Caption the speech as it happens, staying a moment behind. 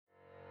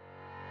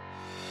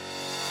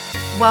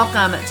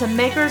Welcome to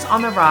Makers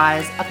on the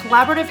Rise, a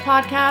collaborative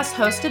podcast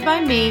hosted by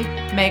me,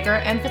 maker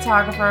and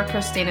photographer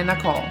Christina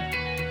Nicole.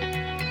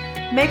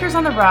 Makers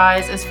on the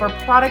Rise is for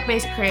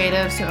product-based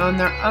creatives who own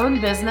their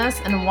own business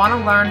and want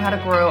to learn how to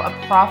grow a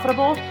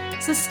profitable,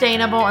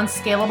 sustainable, and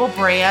scalable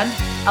brand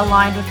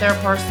aligned with their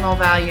personal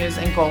values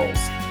and goals.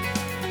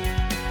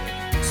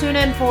 Tune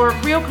in for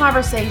real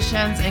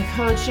conversations and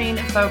coaching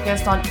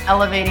focused on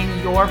elevating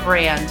your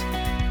brand.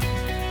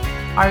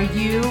 Are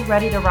you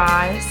ready to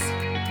rise?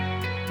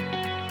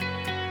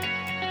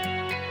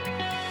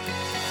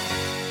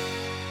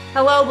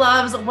 Hello,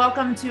 loves.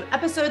 Welcome to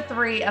episode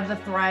 3 of the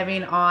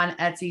Thriving on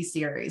Etsy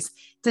series.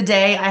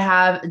 Today, I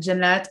have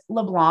Jeanette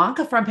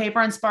LeBlanc from Paper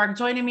and Spark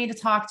joining me to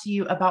talk to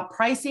you about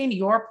pricing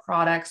your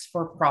products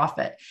for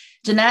profit.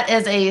 Jeanette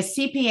is a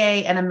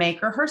CPA and a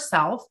maker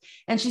herself,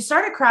 and she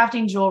started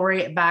crafting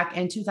jewelry back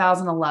in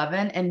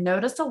 2011 and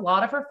noticed a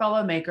lot of her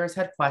fellow makers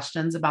had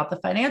questions about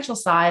the financial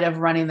side of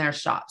running their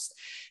shops.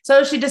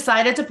 So she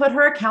decided to put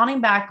her accounting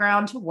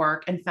background to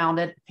work and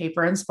founded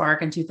Paper and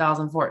Spark in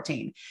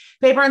 2014.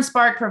 Paper and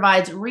Spark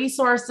provides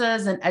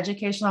resources and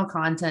educational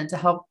content to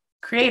help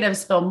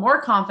creatives feel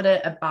more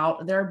confident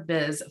about their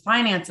biz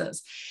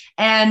finances.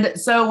 And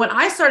so when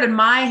I started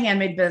my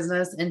handmade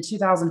business in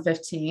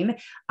 2015,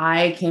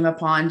 I came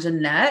upon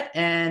Jeanette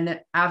and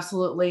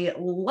absolutely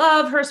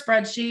love her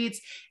spreadsheets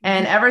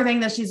and everything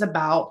that she's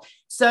about.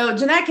 So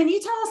Jeanette, can you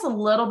tell us a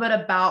little bit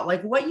about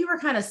like what you were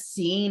kind of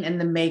seeing in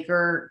the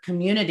maker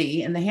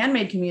community, in the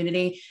handmade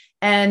community,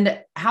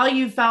 and how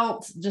you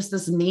felt just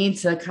this need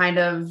to kind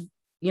of,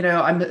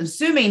 I'm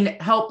assuming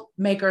help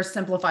makers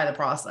simplify the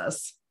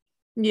process?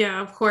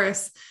 Yeah, of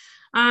course.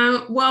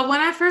 Well,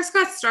 when I first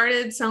got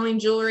started selling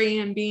jewelry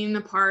and being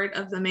a part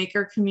of the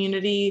maker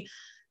community,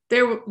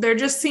 there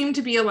just seemed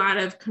to be a lot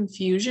of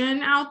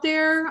confusion out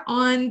there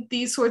on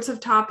these sorts of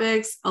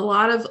topics, a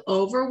lot of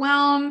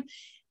overwhelm,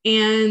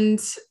 and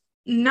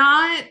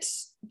not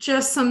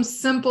just some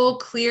simple,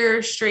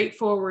 clear,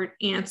 straightforward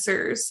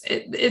answers.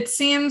 It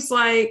seems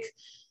like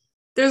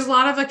there's a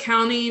lot of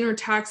accounting or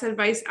tax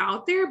advice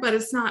out there, but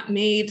it's not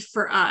made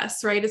for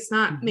us, right? It's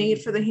not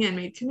made for the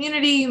handmade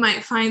community. You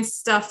might find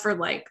stuff for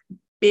like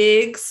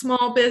big,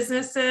 small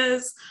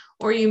businesses,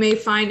 or you may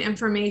find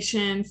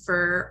information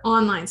for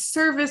online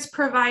service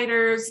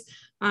providers.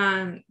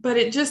 But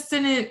I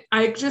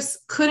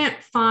just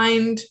couldn't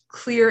find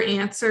clear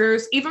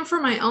answers, even for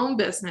my own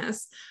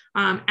business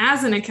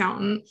as an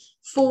accountant,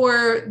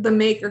 for the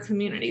maker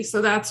community.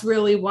 So that's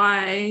really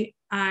why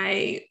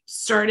I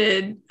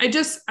started. I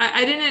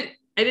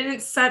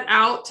didn't set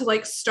out to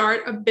like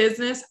start a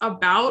business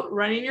about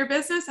running your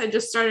business. I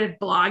just started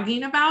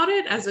blogging about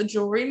it as a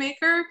jewelry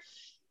maker.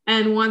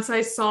 And once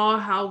I saw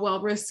how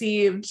well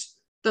received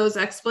those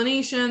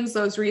explanations,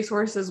 those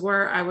resources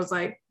were, I was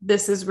like,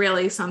 this is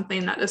really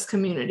something that this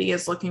community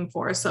is looking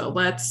for. So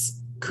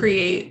let's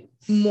create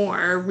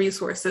more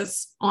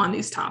resources on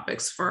these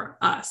topics for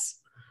us.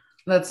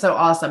 That's so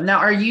awesome.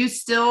 Now, do you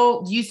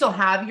still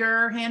have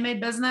your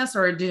handmade business,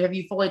 or have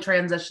you fully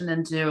transitioned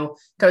into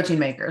coaching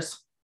makers?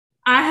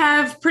 I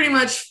have pretty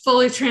much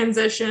fully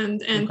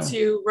transitioned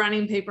into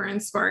running Paper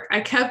and Spark.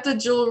 I kept the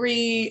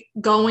jewelry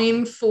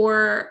going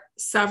for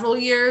several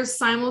years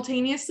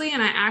simultaneously,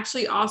 and I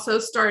actually also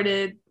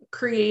started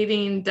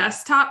creating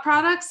desktop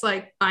products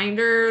like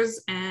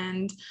binders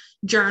and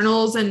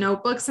journals and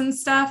notebooks and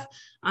stuff.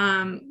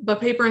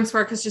 But Paper and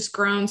Spark has just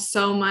grown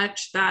so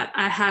much that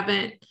I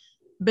haven't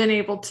been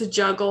able to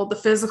juggle the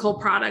physical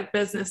product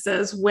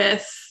businesses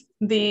with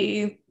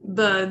the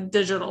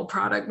digital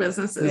product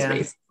businesses,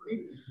 basically.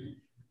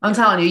 I'm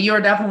telling you, you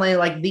are definitely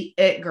like the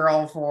it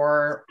girl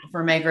for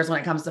makers when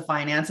it comes to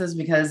finances,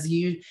 because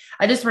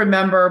I just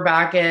remember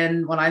back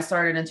when I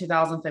started in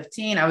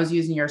 2015, I was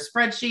using your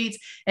spreadsheets.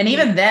 And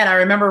even then I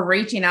remember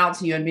reaching out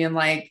to you and being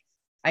like,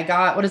 I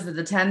got, what is it?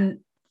 The 10,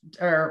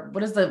 or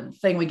what is the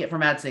thing we get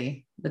from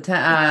Etsy? The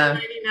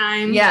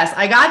 1099. Yes,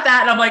 I got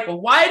that. And I'm like,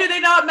 well, why do they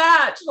not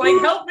match?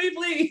 Like, help me,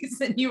 please.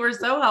 And you were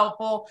so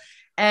helpful.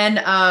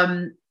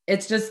 And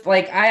it's just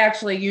like, I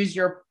actually use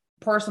your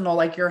personal,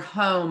 like your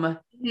home,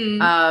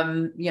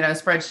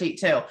 spreadsheet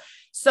too.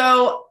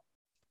 So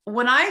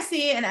when I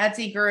see in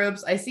Etsy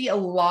groups, I see a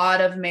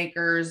lot of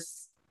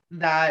makers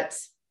that,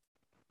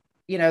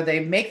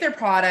 they make their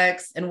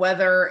products, and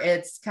whether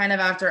it's kind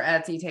of after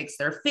Etsy takes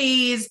their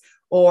fees,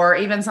 or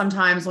even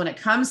sometimes when it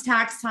comes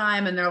tax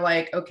time and they're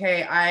like,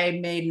 okay, I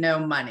made no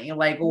money.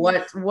 Like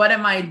what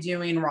am I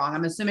doing wrong?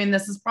 I'm assuming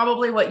this is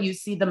probably what you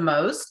see the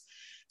most.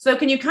 So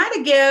can you kind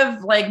of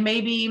give like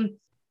maybe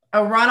a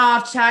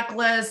runoff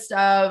checklist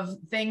of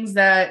things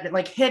that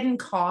like hidden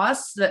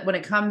costs that when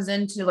it comes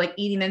into like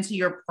eating into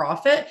your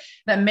profit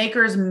that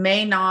makers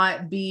may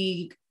not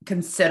be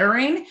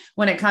considering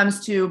when it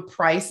comes to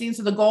pricing?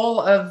 So the goal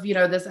of,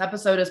 this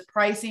episode is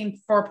pricing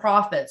for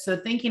profit. So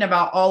thinking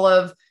about all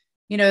of,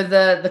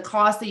 the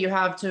cost that you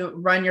have to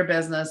run your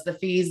business, the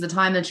fees, the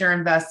time that you're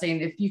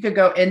investing, if you could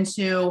go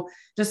into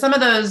just some of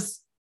those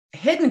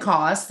hidden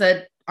costs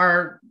that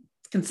are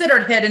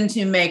considered hidden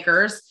to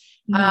makers,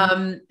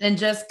 And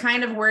just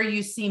kind of where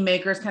you see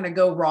makers kind of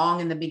go wrong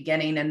in the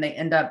beginning and they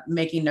end up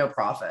making no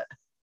profit.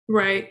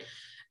 Right.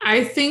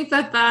 I think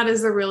that that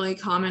is a really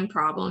common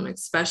problem,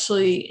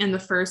 especially in the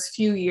first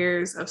few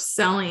years of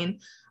selling.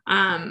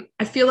 I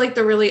feel like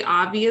the really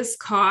obvious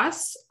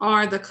costs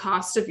are the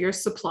cost of your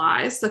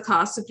supplies, the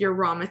cost of your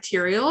raw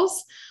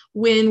materials.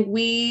 When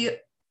we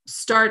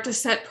start to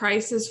set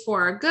prices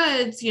for our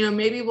goods,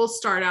 maybe we'll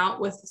start out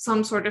with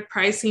some sort of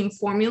pricing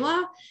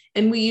formula,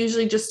 and we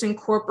usually just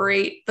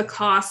incorporate the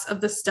cost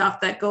of the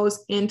stuff that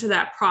goes into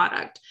that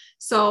product.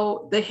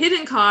 So the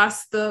hidden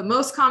costs, the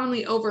most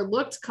commonly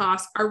overlooked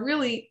costs, are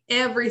really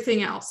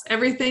everything else,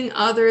 everything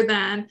other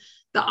than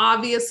the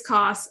obvious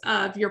costs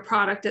of your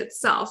product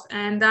itself.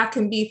 And that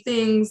can be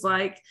things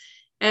like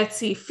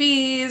Etsy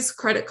fees,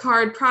 credit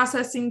card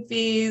processing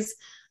fees.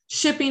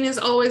 Shipping is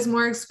always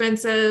more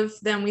expensive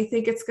than we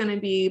think it's going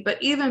to be.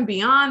 But even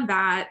beyond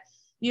that,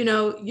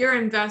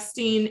 you're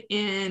investing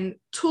in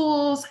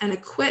tools and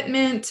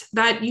equipment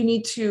that you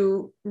need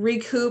to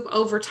recoup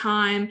over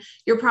time.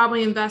 You're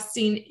probably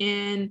investing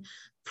in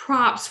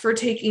props for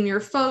taking your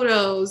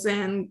photos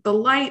and the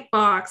light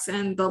box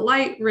and the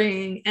light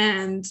ring.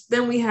 And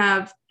then we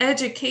have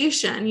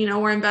education,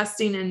 we're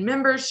investing in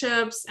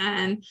memberships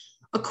and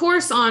a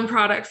course on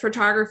product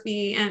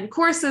photography and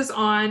courses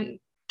on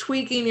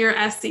tweaking your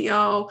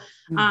SEO.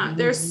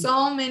 There's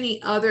so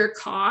many other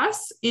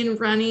costs in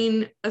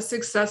running a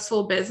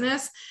successful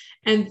business.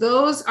 And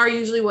those are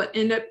usually what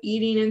end up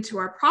eating into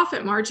our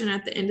profit margin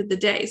at the end of the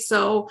day.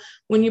 So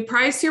when you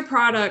price your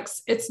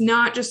products, it's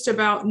not just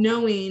about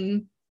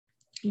knowing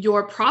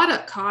your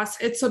product costs.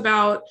 It's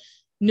about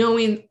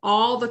knowing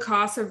all the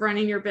costs of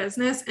running your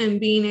business and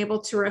being able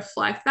to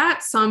reflect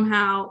that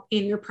somehow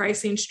in your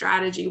pricing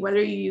strategy,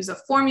 whether you use a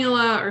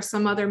formula or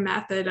some other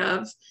method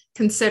of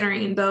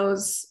considering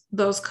those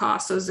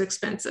costs, those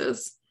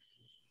expenses.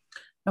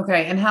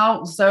 Okay. And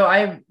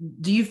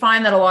do you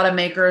find that a lot of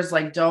makers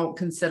don't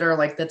consider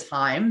the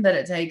time that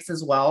it takes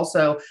as well?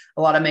 So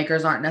a lot of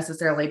makers aren't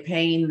necessarily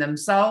paying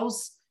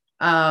themselves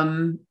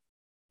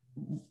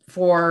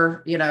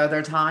for,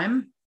 their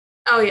time.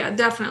 Oh yeah,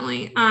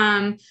 definitely.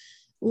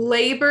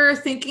 Labor,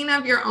 thinking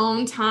of your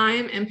own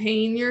time and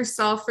paying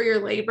yourself for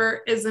your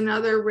labor is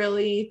another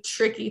really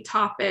tricky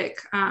topic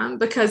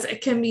because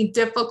it can be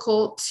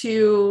difficult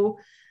to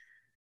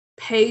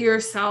pay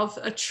yourself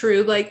a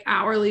true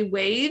hourly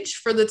wage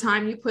for the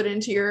time you put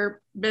into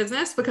your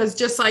business, because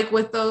just like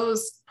with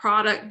those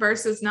product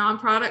versus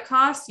non-product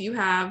costs, you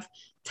have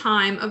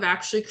time of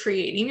actually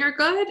creating your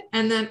good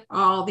and then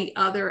all the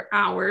other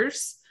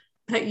hours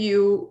that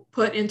you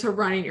put into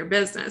running your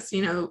business,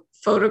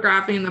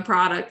 photographing the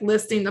product,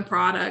 listing the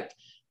product,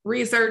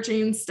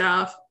 researching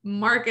stuff,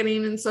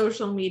 marketing and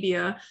social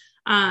media.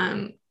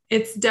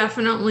 It's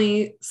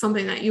definitely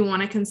something that you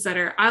want to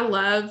consider. I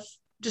love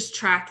just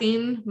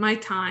tracking my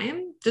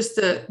time, just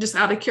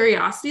out of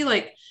curiosity,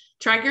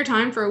 track your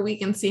time for a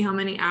week and see how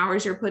many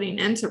hours you're putting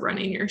into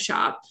running your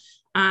shop.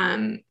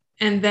 And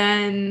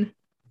then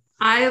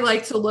I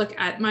like to look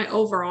at my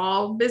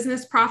overall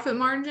business profit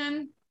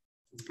margin.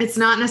 It's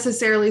not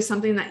necessarily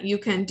something that you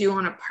can do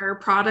on a per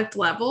product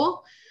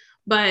level,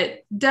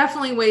 but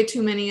definitely way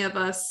too many of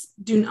us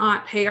do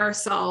not pay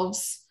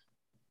ourselves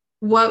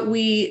what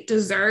we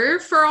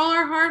deserve for all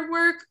our hard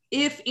work,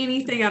 if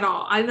anything at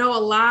all. I know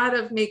a lot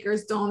of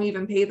makers don't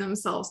even pay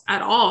themselves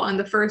at all in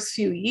the first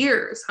few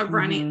years of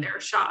running their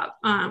shop,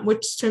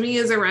 which to me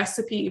is a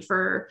recipe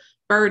for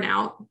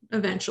burnout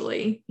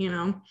eventually,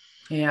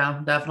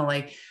 Yeah,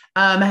 definitely.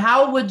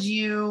 How would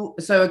you,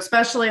 so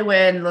especially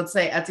when, let's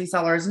say, Etsy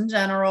sellers in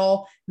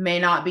general may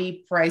not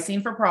be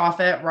pricing for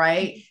profit,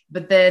 right?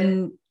 But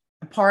then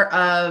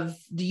do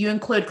you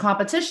include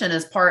competition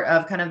as part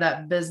of kind of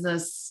that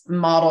business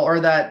model, or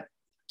that,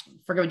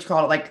 forget what you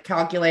call it,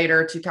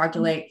 calculator to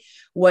calculate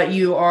what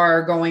you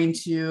are going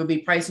to be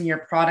pricing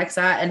your products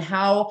at? And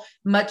how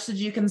much did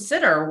you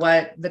consider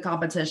what the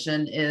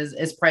competition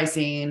is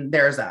pricing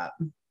theirs at?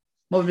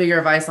 What would be your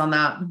advice on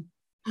that?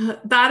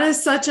 That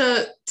is such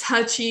a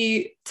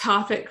touchy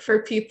topic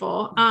for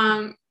people.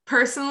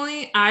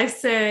 Personally, I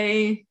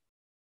say,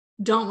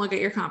 don't look at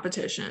your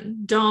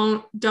competition.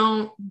 Don't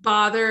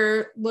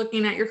bother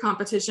looking at your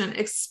competition,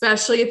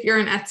 especially if you're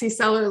an Etsy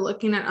seller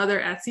looking at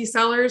other Etsy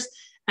sellers.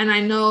 And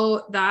I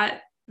know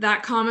that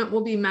comment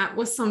will be met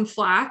with some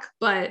flack,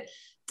 but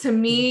to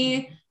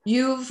me,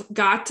 you've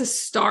got to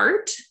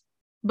start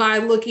by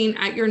looking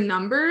at your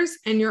numbers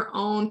and your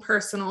own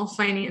personal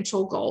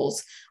financial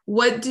goals.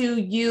 What do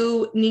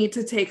you need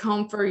to take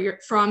home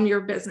from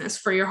your business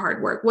for your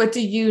hard work? What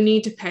do you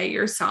need to pay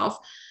yourself?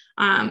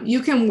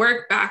 You can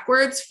work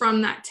backwards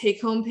from that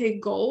take-home pay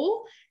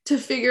goal to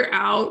figure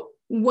out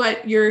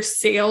what your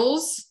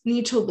sales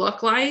need to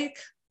look like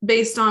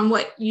based on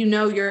what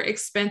your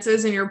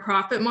expenses and your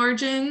profit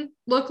margin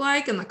look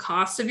like and the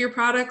cost of your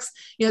products.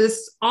 This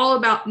is all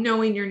about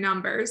knowing your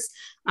numbers,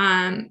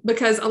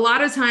 because a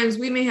lot of times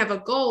we may have a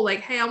goal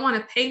like, hey, I want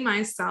to pay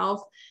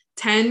myself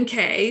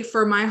 $10K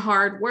for my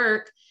hard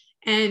work.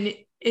 And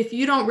if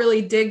you don't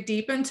really dig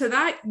deep into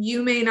that,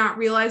 you may not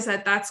realize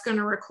that that's going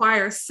to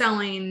require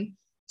selling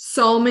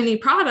so many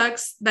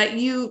products that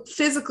you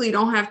physically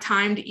don't have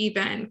time to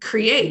even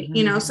create,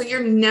 so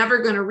you're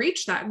never going to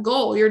reach that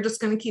goal. You're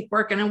just going to keep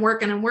working and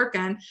working and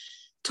working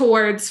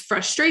towards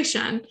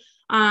frustration.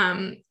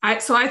 So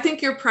I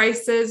think your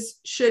prices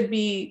should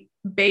be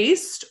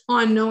based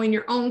on knowing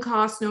your own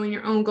costs, knowing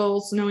your own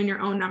goals, knowing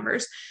your own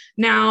numbers.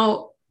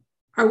 Now,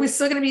 are we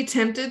still going to be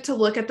tempted to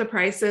look at the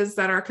prices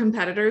that our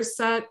competitors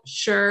set?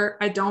 Sure.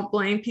 I don't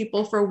blame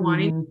people for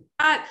wanting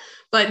that.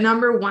 But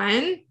number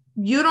one,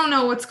 you don't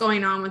know what's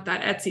going on with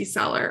that Etsy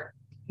seller.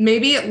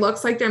 Maybe it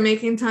looks like they're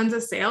making tons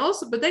of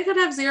sales, but they could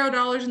have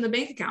 $0 in the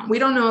bank account. We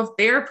don't know if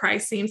they're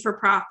pricing for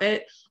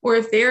profit or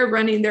if they're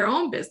running their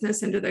own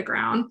business into the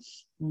ground.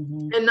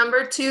 And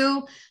number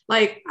two,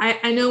 like,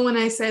 I know when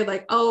I say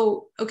like,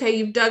 oh, okay,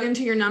 you've dug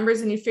into your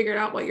numbers and you figured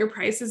out what your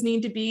prices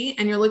need to be,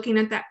 and you're looking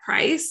at that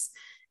price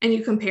and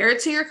you compare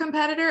it to your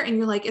competitor and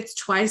you're like, it's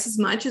twice as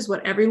much as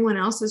what everyone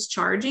else is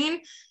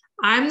charging.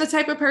 I'm the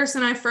type of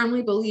person, I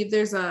firmly believe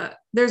there's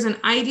an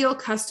ideal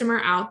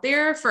customer out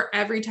there for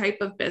every type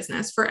of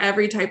business, for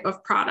every type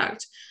of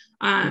product.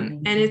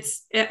 And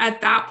it's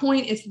at that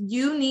point, if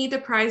you need to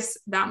price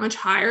that much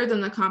higher than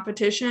the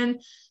competition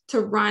to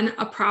run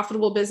a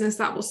profitable business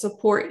that will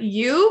support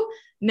you,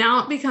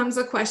 now it becomes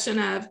a question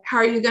of how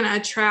are you going to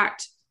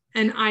attract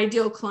an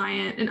ideal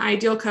client, an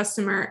ideal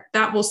customer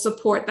that will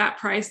support that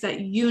price that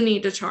you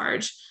need to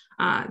charge.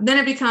 Then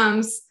it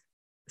becomes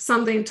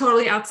something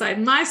totally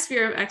outside my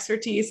sphere of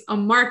expertise, a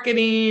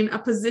marketing, a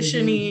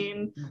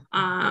positioning,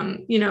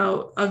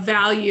 a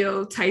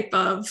value type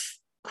of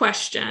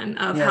question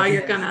of how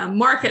you're going to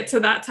market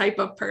to that type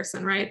of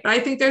person, right? But I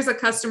think there's a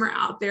customer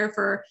out there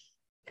for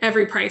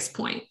every price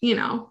point.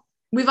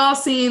 We've all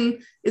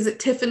seen, is it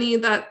Tiffany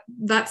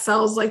that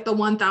sells like the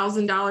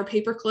 $1,000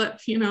 paperclip,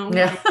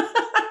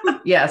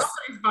 Like, yes.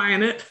 Somebody's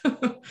buying it.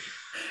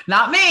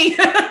 Not me.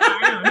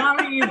 I know,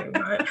 not me either,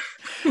 but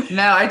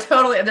no,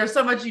 there's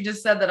so much you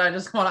just said that I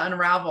just want to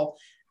unravel.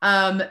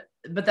 But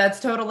that's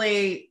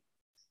totally,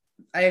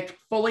 I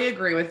fully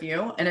agree with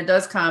you. And it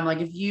does come, like,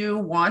 if you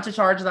want to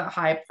charge that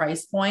high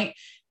price point,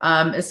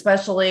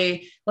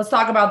 especially, let's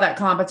talk about that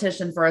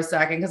competition for a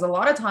second. Because a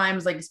lot of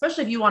times, like,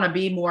 especially if you want to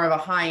be more of a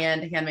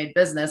high-end handmade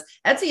business,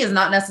 Etsy is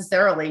not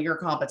necessarily your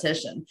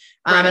competition.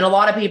 Right. And a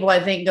lot of people, I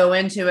think, go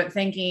into it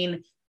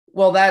thinking,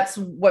 well, that's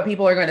what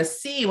people are going to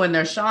see when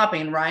they're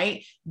shopping,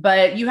 right?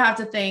 But you have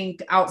to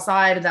think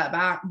outside of that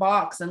back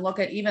box and look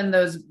at even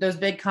those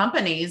big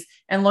companies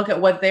and look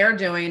at what they're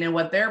doing and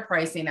what they're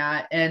pricing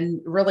at, and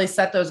really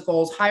set those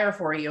goals higher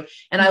for you.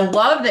 And I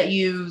love that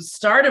you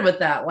started with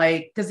that,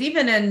 like, because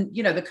even in,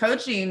 the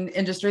coaching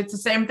industry, it's the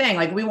same thing.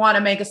 Like, we want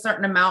to make a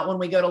certain amount when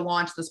we go to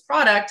launch this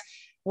product.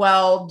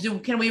 Well,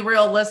 can we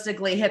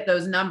realistically hit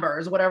those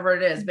numbers, whatever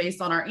it is,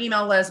 based on our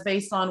email list,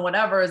 based on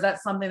whatever? Is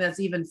that something that's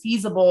even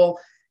feasible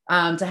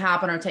to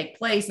happen or take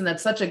place? And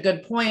that's such a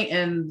good point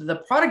in the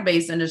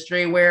product-based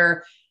industry,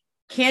 where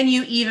can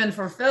you even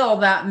fulfill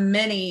that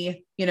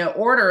many,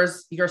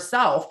 orders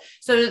yourself?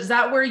 So is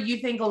that where you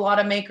think a lot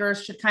of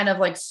makers should kind of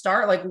like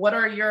start? Like, what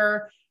are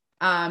your,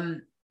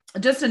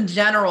 just in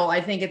general,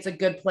 I think it's a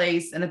good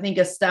place. And I think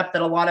a step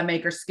that a lot of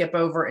makers skip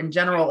over in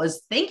general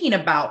is thinking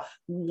about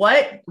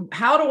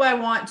how do I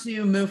want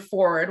to move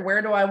forward?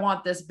 Where do I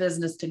want this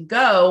business to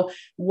go?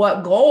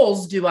 What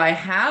goals do I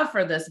have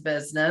for this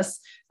business?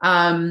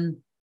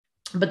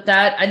 But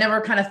that I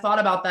never kind of thought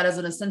about that as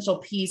an essential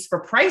piece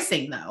for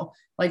pricing, though,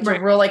 like to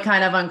really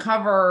kind of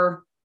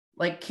uncover,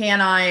 like, can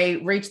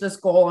I reach this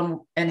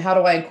goal, and how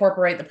do I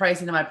incorporate the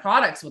pricing of my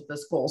products with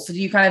this goal? So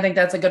do you kind of think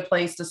that's a good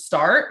place to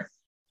start?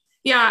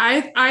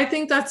 Yeah, I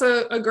think that's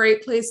a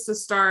great place to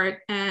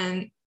start.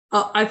 And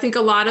I think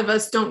a lot of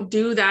us don't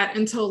do that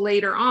until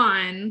later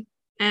on.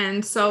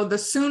 And so the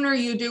sooner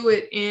you do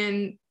it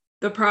in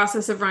the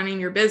process of running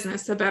your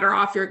business, the better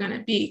off you're going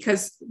to be.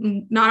 Because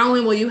not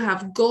only will you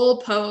have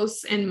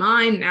goalposts in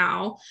mind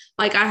now,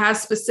 like I have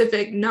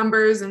specific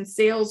numbers and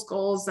sales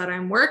goals that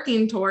I'm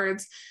working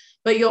towards,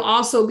 but you'll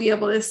also be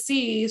able to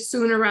see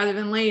sooner rather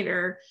than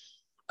later,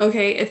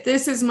 okay, if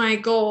this is my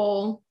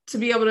goal to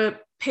be able to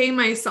pay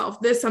myself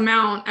this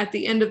amount at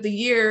the end of the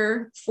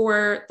year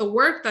for the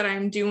work that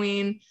I'm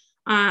doing,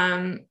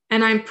 and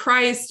I'm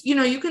priced,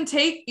 you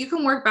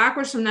can work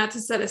backwards from that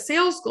to set a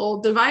sales goal,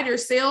 divide your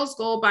sales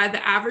goal by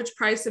the average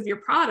price of your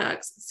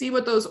products, see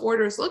what those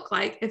orders look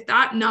like. If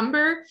that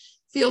number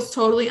feels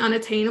totally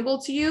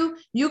unattainable to you,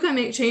 you can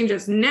make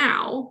changes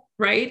now,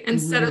 right?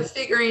 Instead of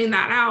figuring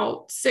that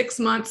out 6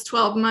 months,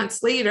 12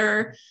 months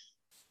later,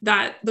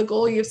 that the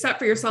goal you've set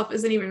for yourself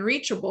isn't even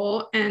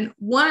reachable. And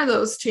one of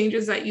those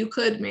changes that you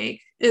could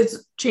make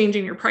is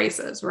changing your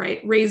prices,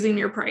 right? Raising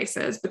your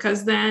prices,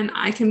 because then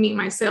I can meet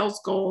my sales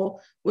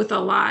goal with a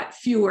lot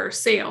fewer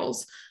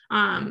sales.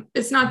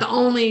 It's not the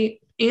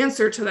only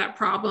answer to that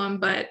problem,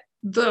 but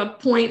the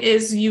point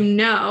is,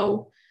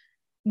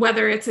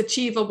 whether it's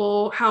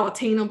achievable, how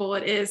attainable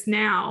it is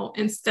now,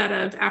 instead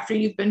of after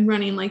you've been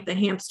running like the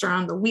hamster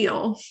on the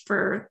wheel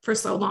for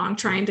so long,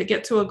 trying to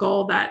get to a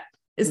goal that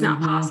is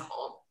not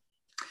possible.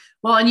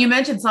 Well, and you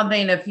mentioned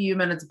something a few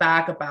minutes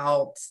back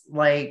about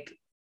like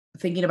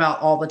thinking about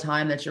all the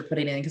time that you're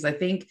putting in, because I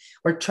think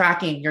we're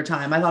tracking your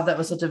time. I thought that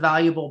was such a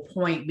valuable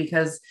point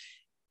because,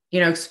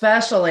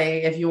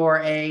 especially if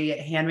you're a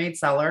handmade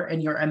seller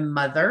and you're a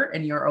mother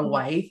and you're a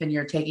wife and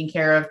you're taking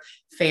care of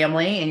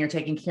family and you're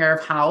taking care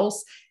of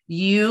house,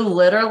 you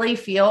literally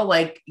feel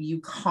like you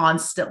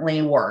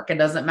constantly work. It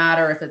doesn't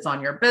matter if it's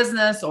on your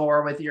business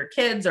or with your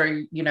kids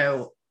or,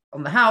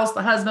 on the house,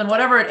 the husband,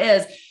 whatever it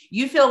is,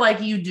 you feel like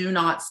you do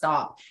not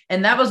stop.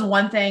 And that was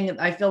one thing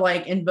I feel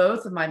like in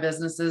both of my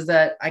businesses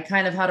that I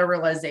kind of had a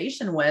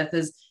realization with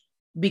is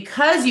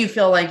because you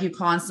feel like you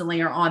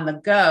constantly are on the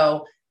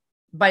go,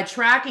 by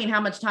tracking how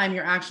much time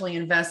you're actually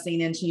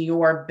investing into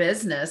your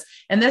business.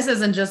 And this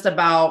isn't just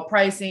about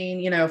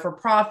pricing, for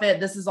profit.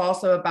 This is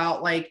also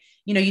about like,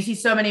 you see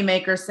so many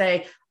makers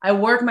say, I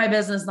work my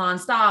business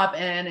nonstop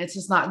and it's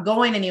just not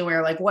going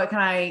anywhere. Like, what can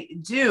I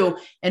do?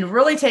 And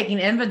really taking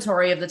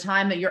inventory of the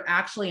time that you're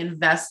actually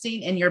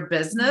investing in your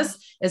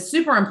business is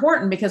super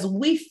important because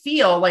we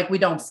feel like we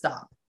don't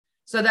stop.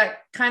 So that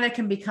kind of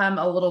can become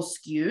a little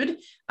skewed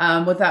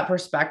with that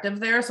perspective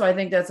there. So I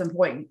think that's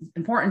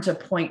important to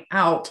point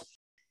out.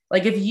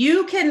 Like if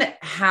you can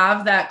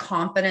have that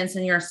confidence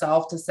in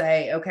yourself to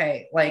say,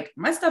 okay, like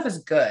my stuff is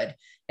good.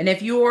 And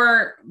if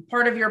you're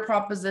part of your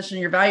proposition,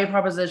 your value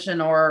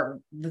proposition, or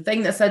the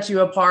thing that sets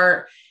you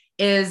apart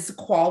is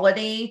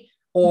quality,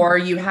 or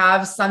you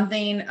have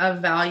something of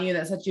value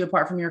that sets you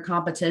apart from your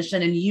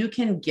competition and you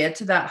can get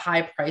to that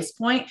high price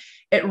point,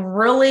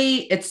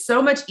 it's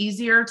so much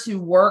easier to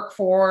work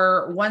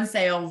for one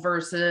sale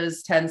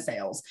versus 10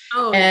 sales.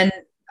 Oh. And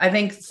I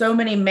think so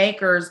many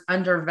makers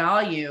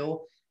undervalue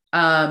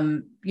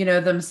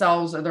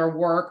themselves or their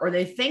work, or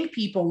they think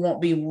people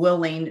won't be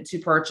willing to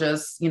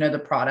purchase,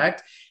 the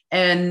product.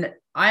 And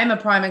I'm a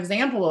prime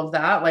example of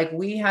that. Like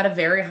we had a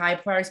very high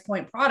price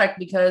point product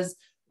because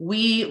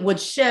we would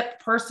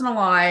ship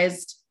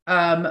personalized,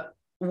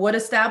 wood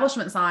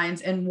establishment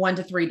signs in 1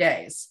 to 3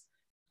 days.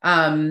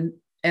 And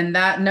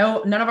that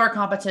none of our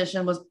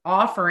competition was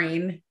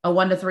offering a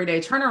 1 to 3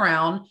 day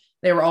turnaround.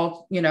 They were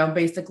all,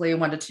 basically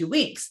 1 to 2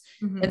 weeks.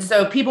 Mm-hmm. And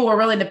so people were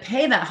willing to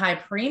pay that high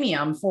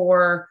premium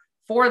for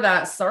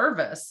that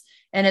service.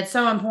 And it's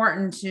so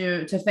important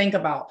to think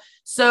about.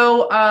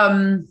 So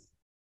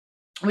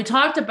we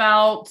talked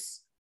about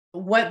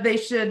what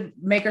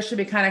makers should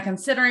be kind of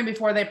considering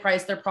before they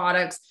price their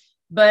products.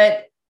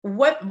 But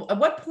at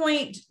what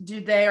point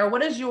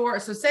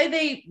so say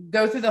they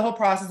go through the whole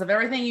process of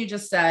everything you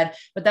just said,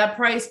 but that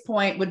price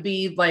point would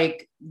be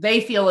like, they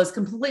feel is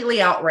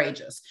completely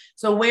outrageous.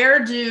 So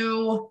where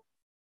do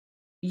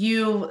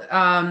you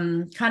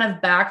kind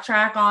of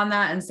backtrack on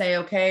that and say,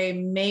 okay,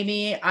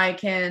 maybe I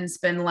can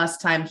spend less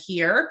time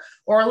here?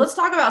 Or let's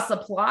talk about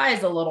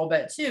supplies a little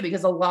bit too,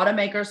 because a lot of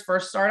makers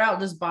first start out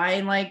just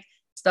buying like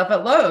stuff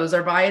at Lowe's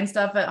or buying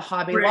stuff at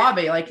Hobby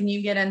Lobby. Like, can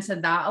you get into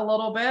that a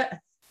little bit?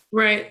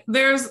 Right.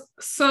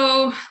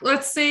 So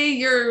let's say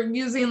you're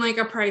using like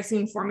a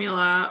pricing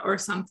formula or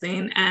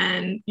something,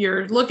 and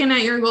you're looking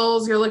at your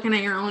goals, you're looking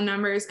at your own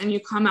numbers, and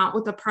you come out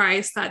with a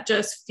price that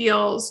just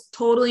feels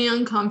totally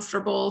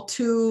uncomfortable,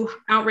 too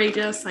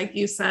outrageous, like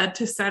you said,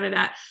 to set it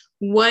at.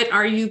 What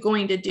are you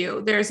going to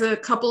do? There's a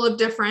couple of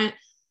different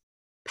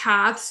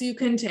paths you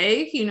can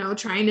take,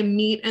 trying to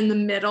meet in the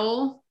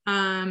middle.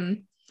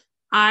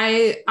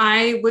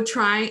 I would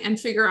try and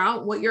figure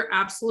out what your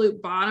absolute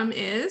bottom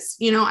is.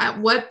 At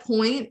what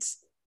point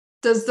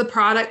does the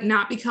product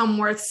not become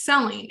worth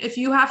selling? If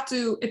you have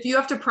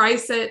to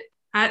price it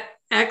at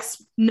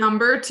X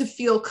number to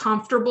feel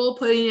comfortable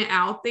putting it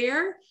out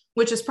there,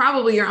 which is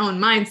probably your own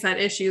mindset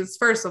issues,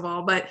 first of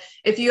all, but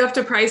if you have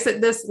to price it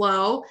this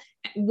low,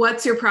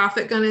 what's your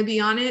profit going to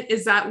be on it?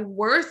 Is that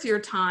worth your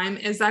time?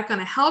 Is that going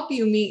to help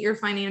you meet your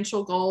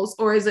financial goals?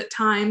 Or is it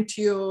time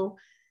to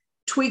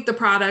tweak the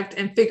product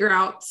and figure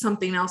out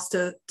something else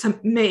to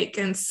make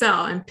and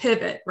sell and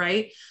pivot,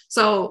 right?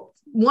 So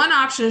one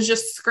option is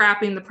just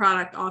scrapping the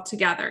product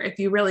altogether if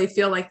you really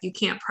feel like you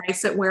can't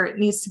price it where it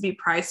needs to be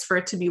priced for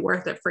it to be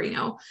worth it for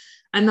you.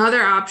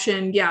 Another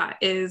option,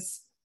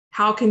 is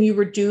how can you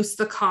reduce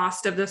the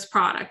cost of this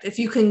product? If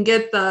you can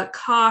get the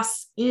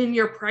costs in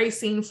your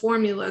pricing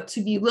formula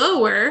to be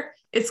lower,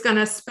 it's going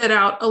to spit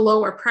out a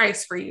lower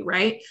price for you,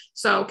 right?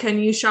 So can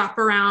you shop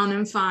around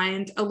and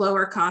find a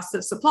lower cost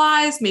of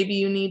supplies? Maybe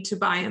you need to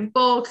buy in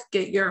bulk,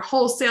 get your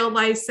wholesale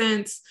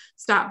license,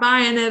 stop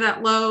buying it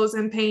at Lowe's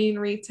and paying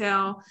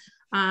retail.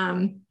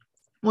 Or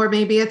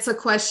maybe it's a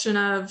question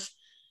of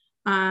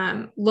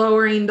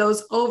lowering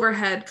those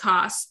overhead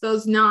costs,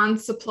 those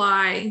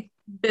non-supply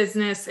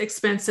business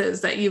expenses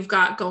that you've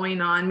got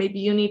going on. Maybe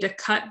you need to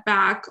cut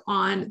back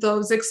on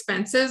those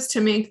expenses to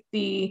make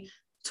the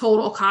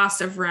total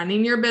cost of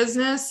running your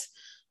business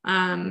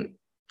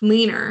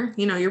leaner.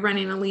 You're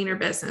running a leaner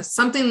business.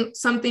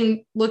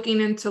 Something looking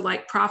into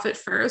like profit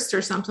first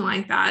or something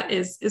like that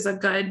is a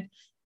good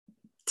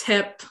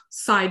tip,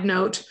 side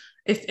note,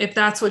 if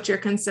that's what you're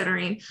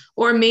considering.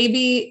 Or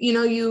maybe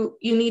you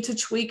need to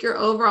tweak your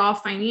overall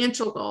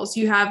financial goals.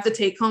 You have the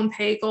take home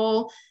pay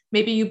goal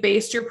maybe you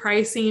based your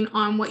pricing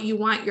on what you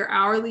want your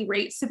hourly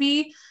rates to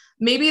be.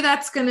 Maybe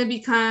that's going to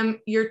become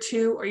your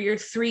 2 or your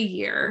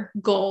 3-year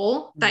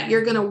goal that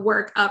you're going to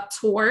work up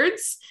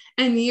towards.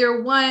 And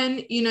year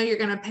 1, you're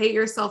going to pay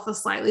yourself a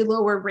slightly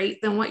lower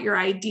rate than what your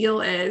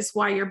ideal is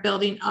while you're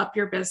building up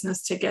your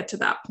business to get to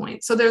that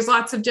point. So there's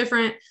lots of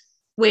different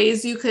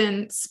ways you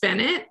can spin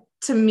it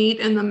to meet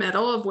in the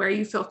middle of where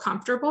you feel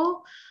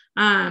comfortable.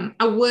 I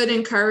would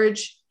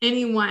encourage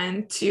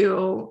anyone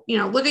to,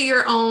 look at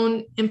your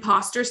own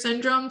imposter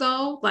syndrome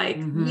though. Like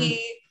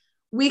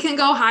we can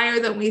go higher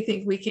than we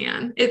think we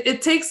can.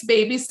 It takes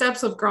baby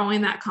steps of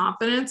growing that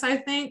confidence, I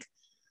think.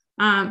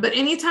 But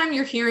anytime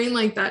you're hearing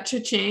like that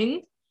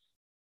cha-ching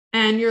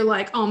and you're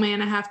like, oh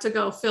man, I have to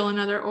go fill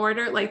another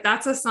order. Like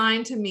that's a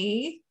sign to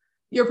me,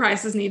 your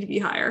prices need to be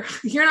higher.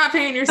 You're not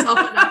paying yourself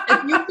enough.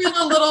 If you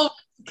feel a little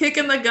kick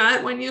in the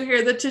gut when you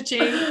hear the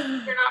cha-ching,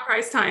 you're not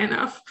priced high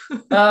enough.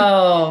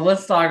 Oh,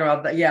 let's talk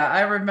about that. Yeah.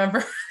 I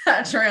remember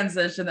that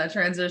transition to, I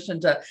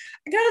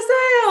got a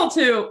sale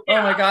to,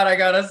 oh my God, I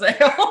got a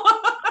sale.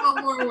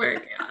 More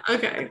work. Yeah.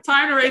 Okay.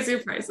 Time to raise your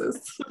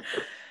prices.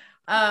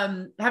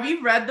 Have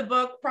you read the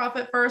book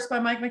Profit First by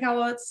Mike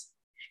Michalowicz?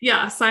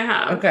 Yes, I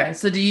have. Okay.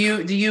 So do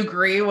you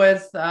agree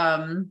with,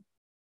 a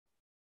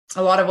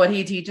lot of what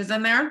he teaches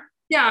in there?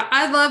 Yeah,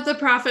 I love the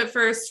profit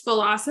first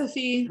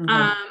philosophy.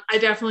 I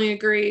definitely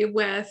agree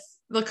with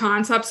the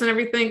concepts and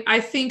everything. I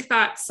think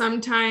that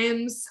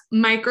sometimes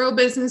micro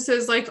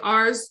businesses like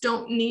ours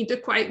don't need to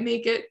quite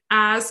make it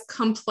as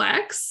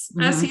complex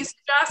as he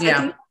suggests. I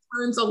think it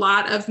turns a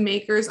lot of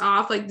makers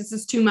off. Like, this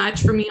is too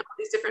much for me, all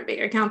these different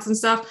bank accounts and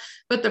stuff.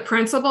 But the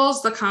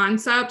principles, the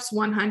concepts,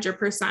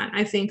 100%.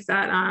 I think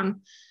that,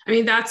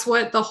 that's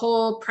what the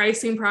whole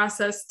pricing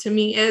process to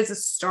me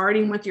is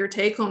starting with your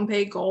take-home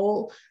pay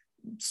goal,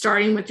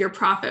 starting with your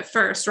profit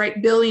first,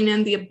 right? Building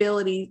in the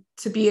ability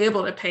to be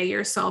able to pay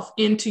yourself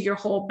into your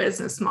whole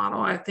business model.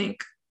 I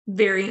think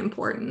very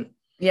important.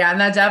 Yeah. And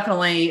that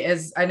definitely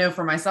is, I know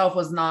for myself,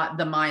 was not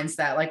the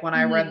mindset. Like when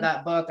I read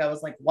that book, I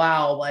was like,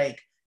 wow, like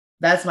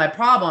that's my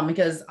problem,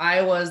 because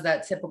I was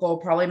that typical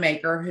probably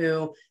maker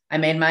who I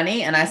made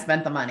money and I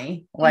spent the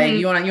money. Like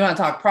you want to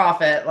talk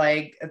profit,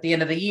 like at the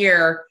end of the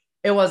year,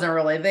 it wasn't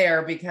really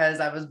there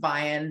because I was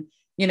buying,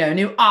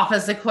 new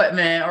office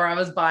equipment, or I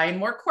was buying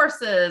more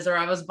courses, or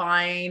I was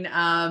buying,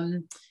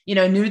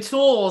 new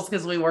tools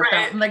because we worked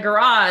out in the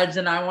garage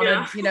and I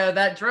wanted,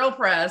 that drill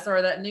press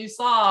or that new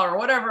saw or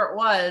whatever it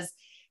was.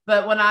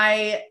 But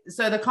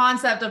so the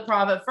concept of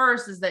profit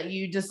first is that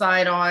you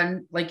decide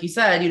on, like you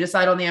said, you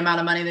decide on the amount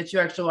of money that you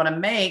actually want to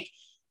make,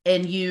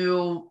 and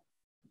you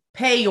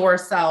pay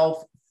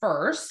yourself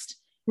first.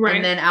 Right.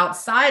 And then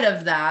outside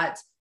of that,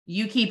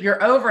 you keep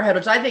your overhead,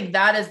 which I think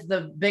that is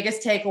the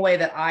biggest takeaway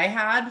that I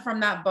had from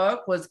that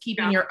book, was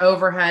keeping your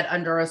overhead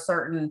under a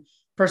certain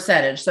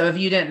percentage. So if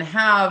you didn't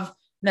have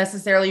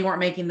necessarily, you weren't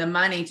making the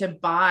money to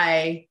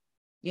buy,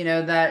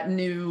 that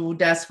new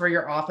desk for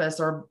your office,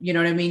 or, you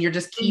know what I mean? You're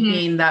just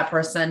keeping that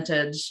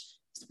percentage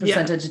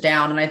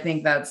down. And I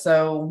think that's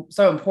so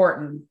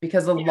important,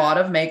 because a lot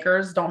of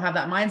makers don't have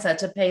that mindset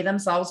to pay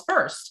themselves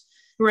first.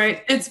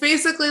 Right. It's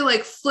basically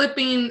like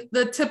flipping.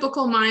 The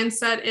typical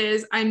mindset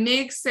is I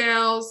make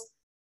sales,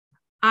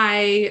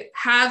 I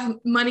have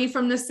money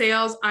from the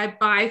sales, I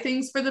buy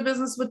things for the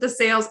business with the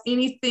sales.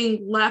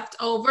 Anything left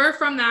over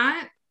from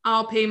that,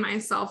 I'll pay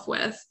myself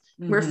with.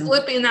 We're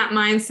flipping that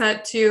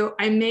mindset to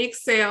I make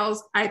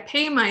sales, I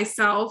pay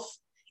myself.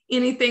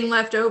 Anything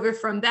left over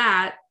from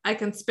that, I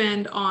can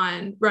spend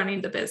on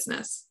running the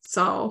business.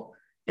 So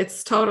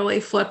it's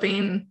totally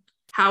flipping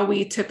how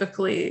we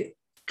typically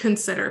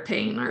consider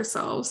paying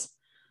ourselves.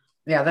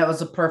 Yeah, that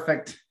was a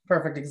perfect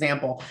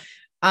example.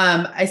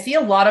 I see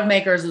a lot of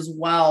makers as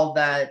well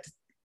that,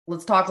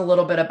 let's talk a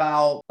little bit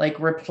about like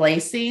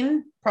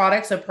replacing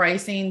products. So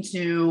pricing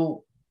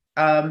to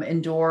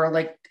endure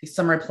like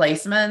some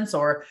replacements,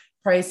 or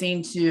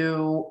pricing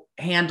to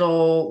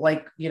handle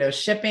like,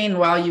 shipping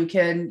while you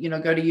can,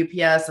 go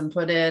to UPS and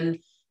put in,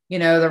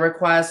 the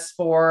requests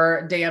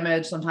for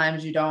damage.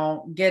 Sometimes you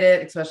don't get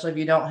it, especially if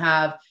you don't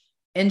have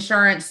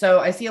insurance. So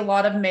I see a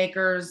lot of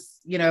makers,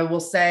 will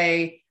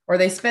say, or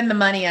they spend the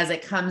money as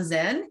it comes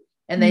in,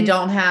 and they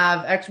don't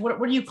have what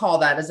do you call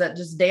that? Is that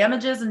just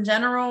damages in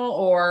general,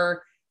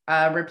 or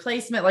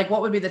replacement? Like,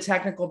 what would be the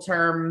technical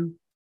term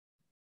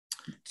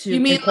to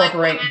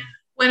incorporate? Like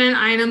when an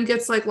item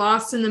gets like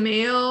lost in the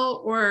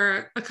mail,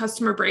 or a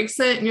customer breaks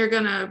it and you're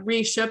going to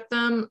reship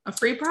them a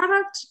free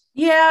product?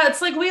 Yeah,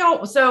 it's like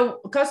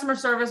so customer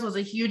service was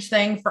a huge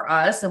thing for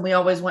us, and we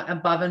always went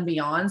above and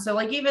beyond. So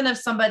like, even if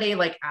somebody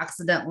like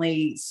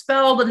accidentally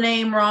spelled a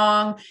name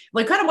wrong,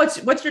 like kind of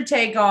what's your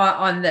take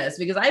on this?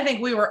 Because I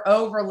think we were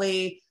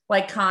overly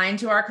like kind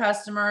to our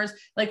customers.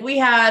 Like we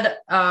had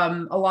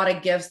a lot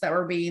of gifts that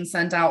were being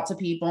sent out to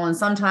people, and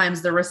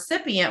sometimes the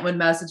recipient would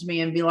message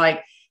me and be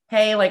like,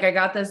 hey, like I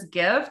got this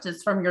gift,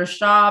 it's from your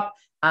shop.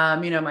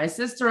 My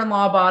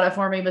sister-in-law bought it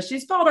for me, but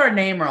she spelled our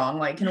name wrong.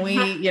 Like, can we,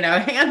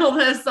 handle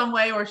this some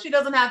way where she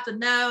doesn't have to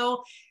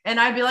know? And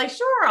I'd be like,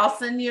 sure, I'll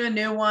send you a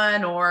new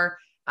one. Or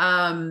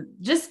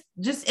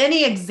Just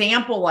any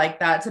example like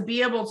that to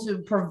be able to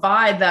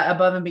provide that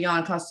above and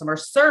beyond customer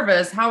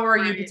service. How are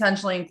you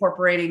potentially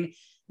incorporating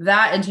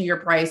that into your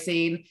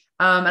pricing?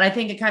 And I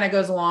think it kind of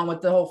goes along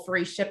with the whole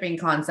free shipping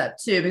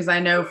concept too, because I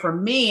know for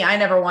me, I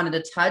never wanted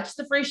to touch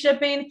the free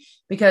shipping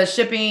because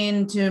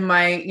shipping to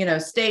my,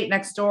 state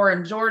next door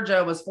in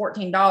Georgia was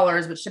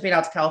 $14, but shipping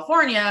out to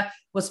California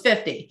was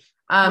 $50.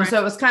 So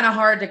it was kind of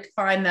hard to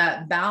find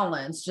that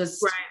balance.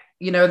 Just,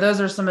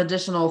 those are some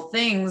additional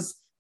things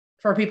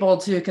for people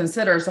to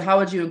consider. So how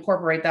would you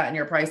incorporate that in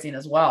your pricing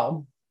as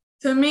well?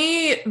 To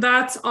me,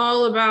 that's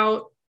all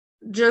about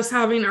just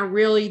having a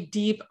really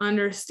deep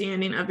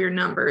understanding of your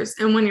numbers.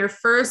 And when you're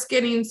first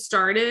getting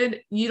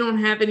started, you don't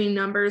have any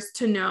numbers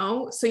to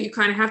know. So you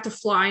kind of have to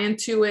fly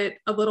into it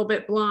a little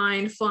bit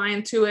blind, fly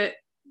into it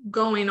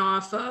going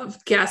off of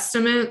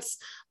guesstimates.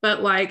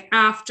 But like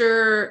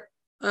after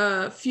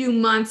a few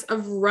months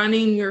of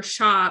running your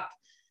shop,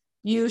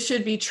 you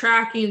should be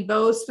tracking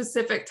those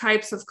specific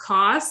types of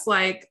costs,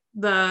 like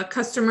the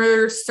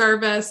customer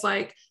service,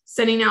 like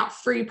sending out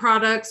free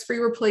products, free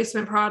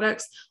replacement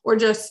products, or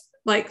just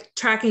like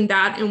tracking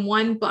that in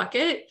one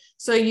bucket.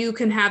 So you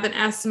can have an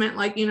estimate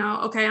like,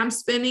 okay, I'm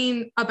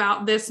spending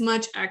about this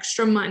much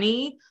extra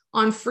money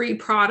on free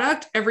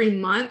product every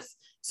month.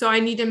 So I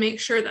need to make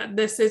sure that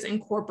this is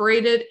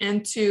incorporated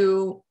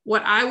into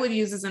what I would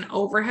use as an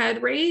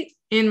overhead rate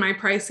in my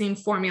pricing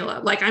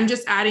formula. Like I'm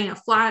just adding a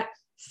flat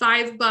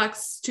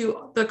 $5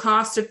 to the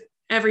cost of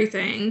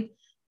everything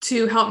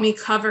to help me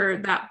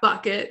cover that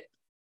bucket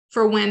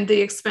for when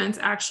the expense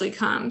actually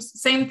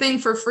comes. Same thing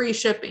for free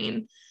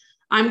shipping.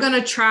 I'm going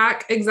to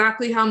track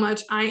exactly how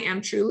much I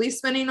am truly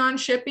spending on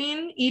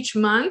shipping each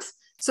month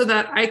so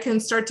that I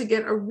can start to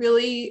get a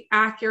really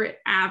accurate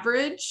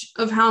average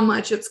of how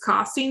much it's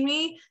costing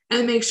me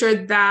and make sure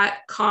that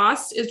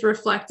cost is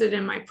reflected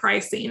in my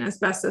pricing as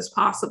best as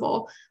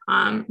possible.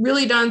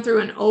 Really done through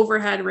an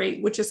overhead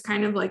rate, which is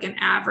kind of like an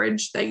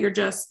average that you're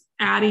just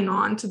adding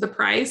on to the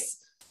price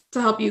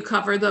to help you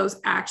cover those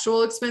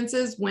actual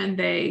expenses when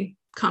they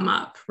come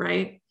up,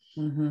 right?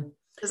 Mm-hmm.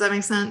 Does that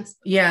make sense?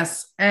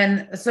 Yes.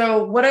 And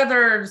so what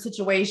other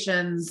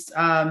situations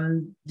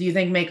do you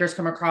think makers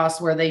come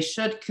across where they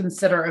should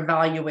consider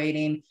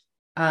evaluating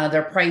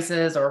their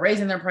prices or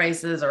raising their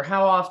prices? Or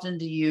how often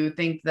do you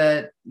think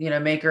that,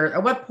 maker,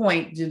 at what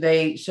point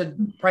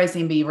should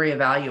pricing be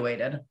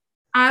reevaluated?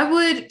 I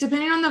would,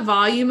 depending on the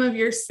volume of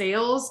your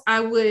sales,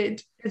 I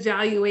would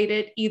evaluate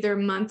it either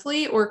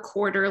monthly or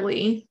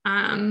quarterly.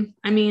 At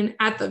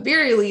the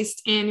very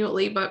least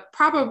annually, but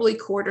probably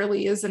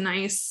quarterly is a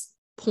nice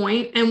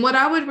point. And what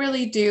I would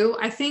really do,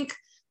 I think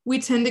we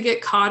tend to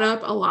get caught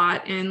up a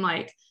lot in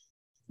like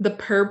the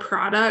per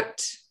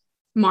product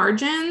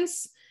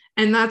margins.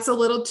 And that's a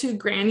little too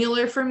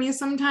granular for me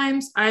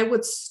sometimes. I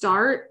would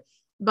start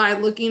by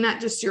looking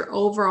at just your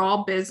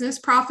overall business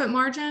profit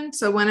margin.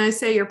 So when I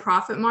say your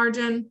profit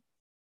margin,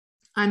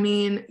 I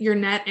mean your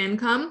net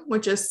income,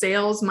 which is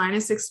sales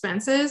minus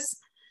expenses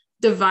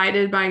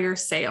divided by your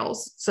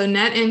sales. So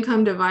net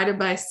income divided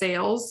by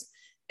sales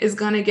is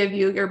going to give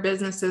you your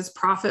business's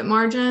profit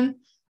margin.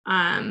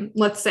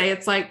 Let's say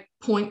it's like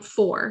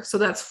 0.4. So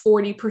that's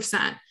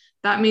 40%.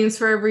 That means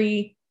for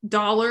every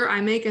dollar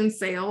I make in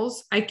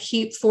sales, I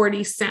keep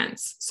 40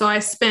 cents. So I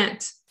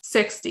spent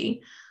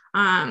 60.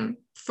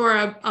 For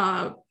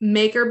a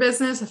maker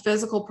business, a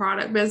physical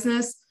product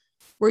business,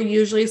 we're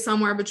usually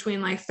somewhere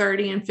between like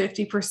 30 and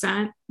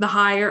 50%. The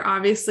higher,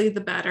 obviously,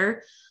 the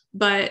better.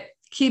 But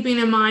keeping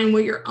in mind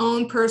what your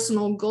own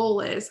personal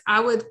goal is, I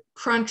would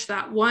crunch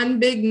that one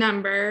big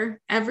number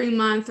every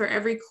month or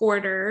every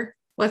quarter.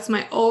 What's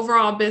my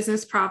overall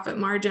business profit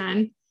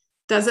margin?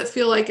 Does it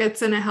feel like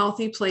it's in a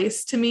healthy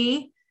place to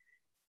me?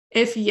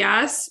 If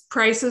yes,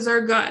 prices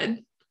are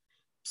good.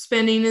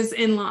 Spending is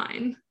in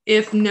line.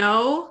 If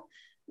no,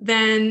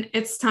 then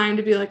it's time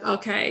to be like,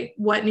 okay,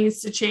 what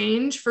needs to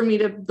change for me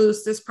to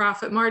boost this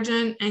profit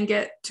margin and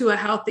get to a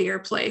healthier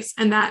place?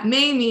 And that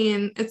may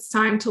mean it's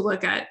time to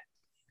look at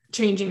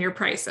changing your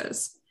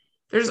prices.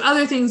 There's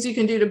other things you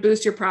can do to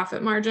boost your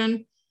profit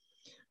margin,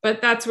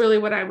 but that's really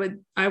what I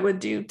would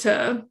do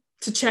to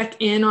check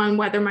in on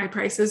whether my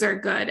prices are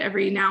good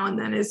every now and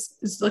then is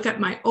look at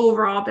my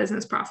overall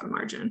business profit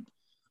margin.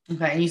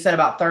 Okay. And you said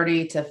about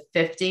 30 to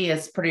 50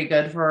 is pretty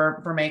good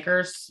for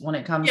makers when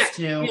it comes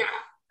to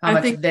how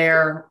much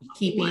they're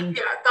keeping.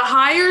 Yeah, the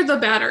higher, the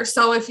better.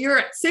 So if you're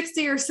at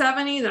 60 or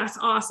 70, that's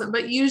awesome.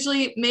 But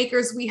usually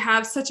makers, we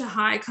have such a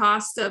high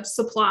cost of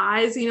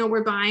supplies.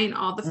 We're buying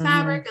all the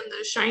fabric and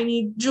the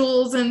shiny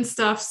jewels and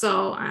stuff.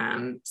 So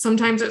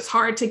sometimes it's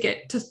hard to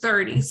get to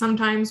 30.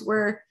 Sometimes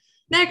we're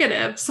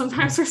negative.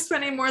 Sometimes we're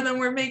spending more than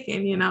we're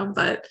making,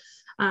 but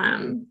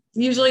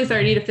usually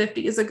 30 to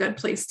 50 is a good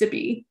place to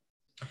be.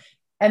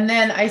 And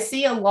then I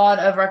see a lot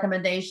of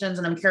recommendations,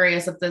 and I'm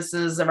curious if this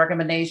is a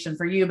recommendation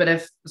for you, but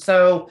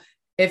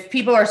if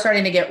people are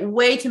starting to get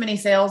way too many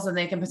sales than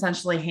they can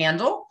potentially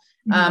handle,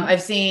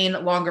 I've seen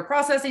longer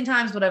processing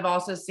times, but I've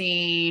also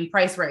seen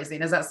price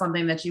raising. Is that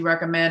something that you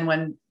recommend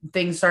when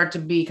things start to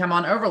become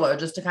on overload,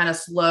 just to kind of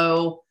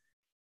slow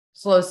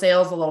slow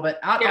sales a little bit.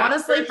 Yeah,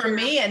 Honestly, for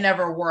me, it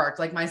never worked.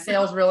 Like my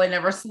sales really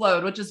never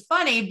slowed, which is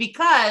funny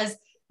because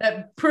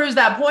that proves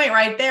that point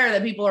right there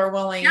that people are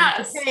willing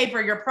to pay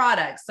for your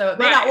products. So it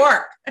may not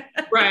work.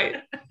 Right.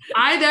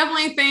 I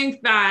definitely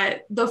think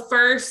that the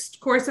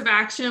first course of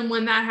action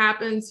when that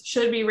happens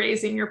should be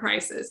raising your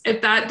prices.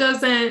 If that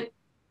doesn't,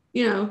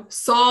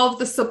 solve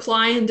the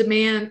supply and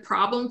demand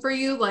problem for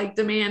you, like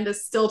demand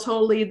is still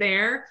totally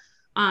there,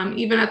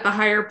 even at the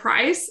higher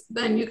price,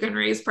 then you can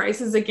raise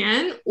prices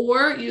again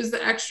or use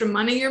the extra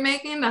money you're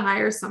making to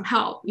hire some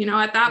help.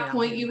 At that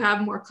point, you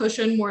have more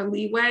cushion, more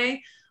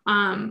leeway.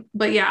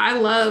 But yeah, I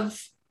love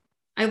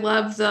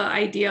the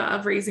idea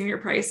of raising your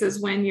prices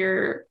when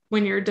your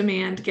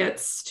demand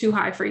gets too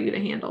high for you to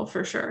handle,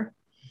 for sure.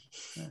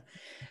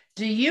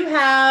 Do you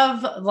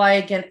have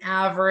like an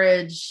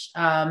average,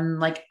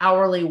 like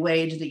hourly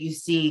wage that you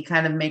see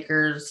kind of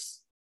makers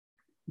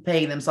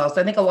paying themselves?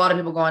 So I think a lot of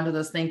people go into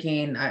this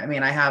thinking, I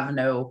mean, I have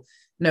no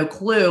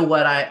clue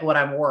what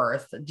I'm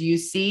worth. Do you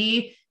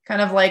see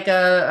kind of like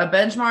a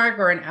benchmark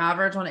or an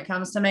average when it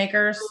comes to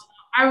makers?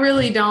 I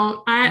really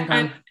don't.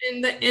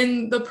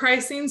 In the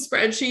pricing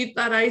spreadsheet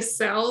that I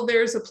sell,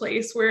 there's a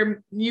place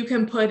where you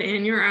can put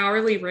in your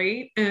hourly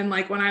rate. And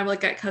like when I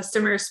look at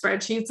customer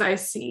spreadsheets, I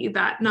see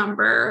that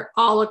number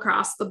all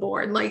across the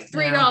board, like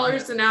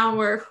 $3 an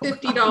hour,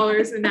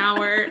 $50 an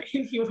hour,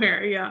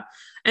 anywhere. Yeah.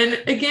 And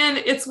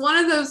again, it's one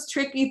of those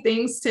tricky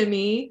things to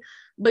me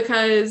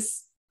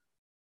because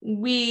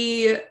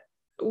we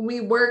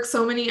work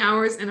so many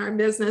hours in our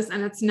business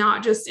and it's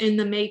not just in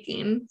the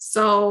making.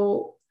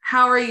 So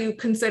how are you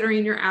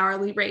considering your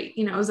hourly rate?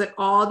 Is it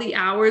all the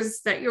hours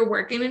that you're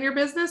working in your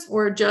business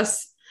or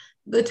just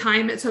the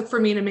time it took for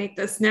me to make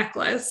this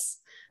necklace?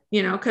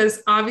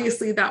 Because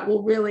obviously that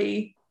will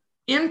really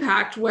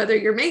impact whether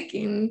you're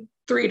making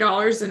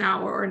 $3 an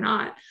hour or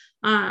not.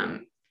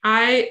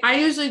 I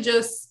usually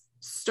just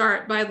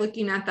start by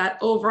looking at that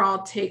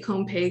overall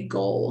take-home pay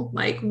goal.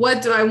 Like,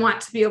 what do I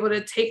want to be able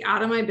to take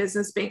out of my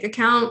business bank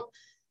account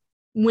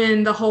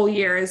when the whole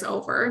year is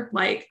over?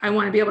 Like, I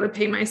want to be able to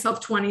pay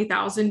myself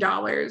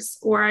 $20,000,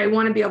 or I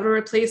want to be able to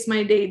replace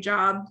my day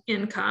job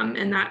income,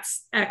 and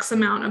that's X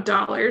amount of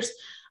dollars.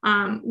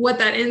 What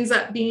that ends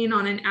up being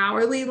on an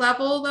hourly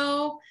level,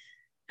 though,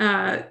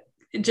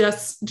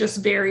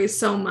 just varies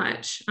so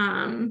much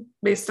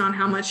based on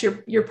how much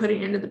you're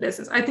putting into the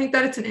business. I think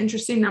that it's an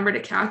interesting number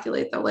to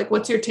calculate, though. Like,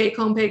 what's your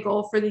take-home pay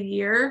goal for the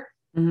year?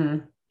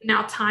 Mm-hmm.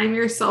 Now time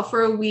yourself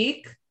for a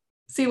week.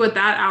 See what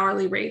that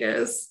hourly rate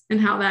is and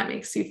how that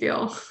makes you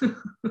feel.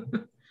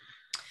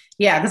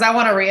 Yeah, because I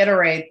want to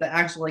reiterate that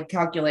actually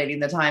calculating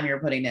the time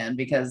you're putting in,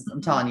 because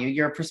I'm telling you,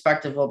 your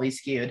perspective will be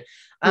skewed.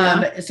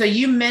 So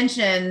you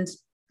mentioned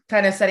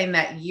kind of setting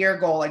that year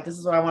goal, like this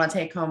is what I want to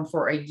take home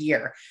for a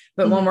year.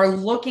 But when we're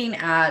looking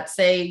at,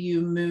 say you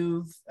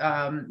move,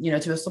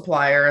 to a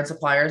supplier, and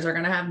suppliers are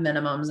going to have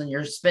minimums, and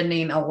you're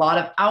spending a lot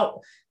of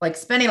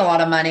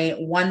money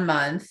 1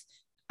 month,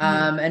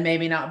 and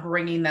maybe not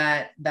bringing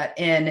that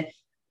in.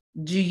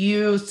 Do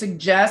you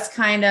suggest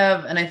kind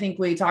of, and I think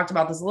we talked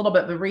about this a little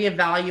bit, but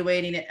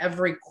reevaluating it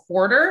every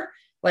quarter,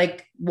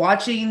 like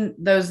watching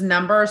those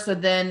numbers? So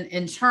then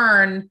in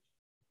turn,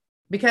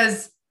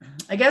 because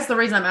I guess the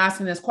reason I'm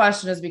asking this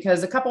question is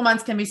because a couple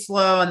months can be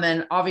slow. And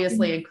then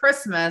obviously in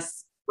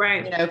Christmas,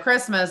 right.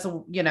 Christmas,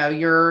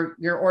 your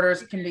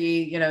orders can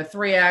be,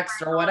 3X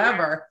or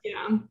whatever.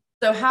 Yeah.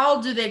 So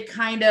how do they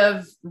kind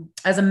of,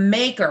 as a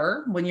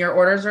maker, when your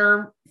orders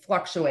are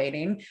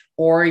fluctuating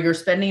or you're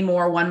spending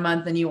more 1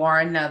 month than you are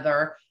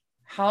another,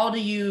 how do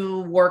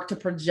you work to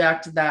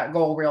project that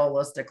goal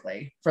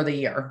realistically for the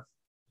year?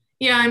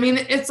 Yeah, I mean,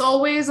 it's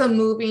always a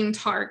moving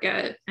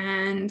target.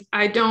 And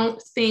I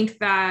think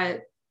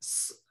that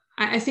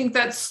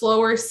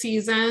slower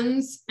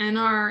seasons in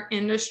our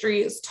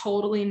industry is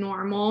totally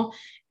normal,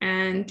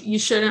 and you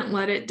shouldn't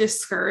let it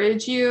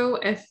discourage you.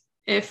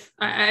 If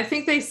I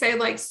think they say,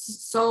 like,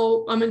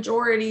 so a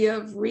majority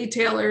of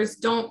retailers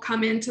don't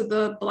come into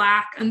the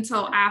black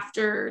until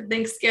after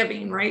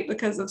Thanksgiving, right?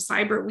 Because of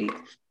Cyber Week.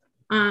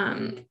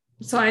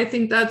 So I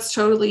think that's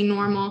totally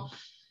normal.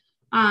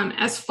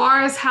 As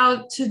far as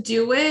how to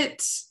do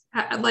it,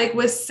 like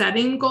with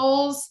setting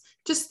goals,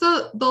 just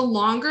the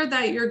longer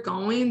that you're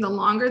going, the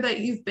longer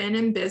that you've been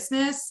in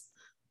business,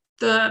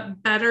 the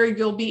better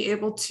you'll be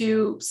able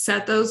to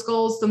set those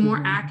goals, the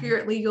more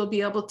accurately you'll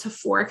be able to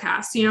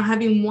forecast.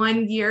 Having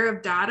 1 year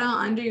of data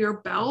under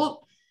your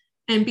belt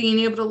and being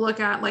able to look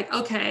at, like,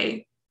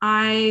 okay,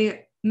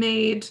 I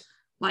made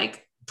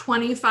like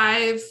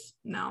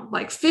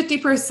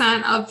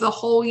 50% of the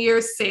whole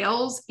year's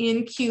sales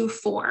in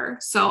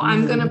Q4. So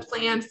I'm going to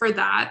plan for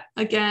that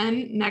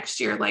again next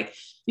year. Like,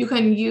 you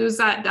can use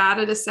that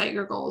data to set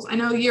your goals. I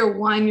know year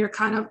one, you're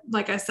kind of,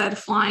 like I said,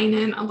 flying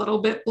in a little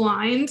bit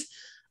blind.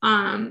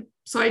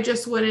 So I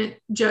just wouldn't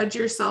judge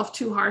yourself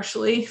too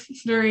harshly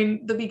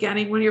during the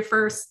beginning when you're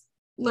first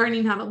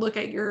learning how to look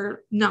at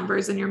your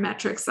numbers and your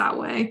metrics that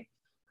way.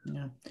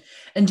 Yeah.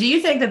 And do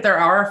you think that there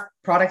are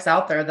products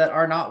out there that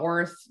are not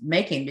worth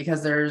making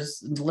because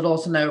there's little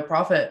to no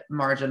profit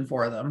margin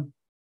for them?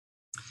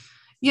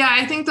 Yeah,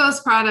 I think those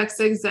products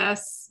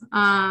exist.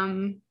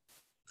 There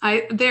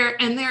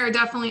are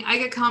definitely, I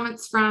get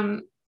comments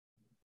from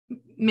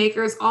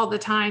makers all the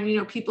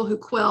time, people who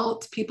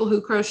quilt, people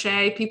who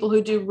crochet, people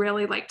who do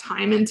really like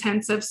time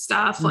intensive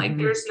stuff. Mm-hmm. Like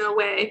there's no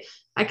way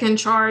I can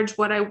charge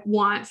what I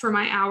want for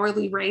my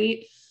hourly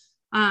rate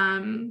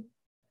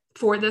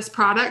for this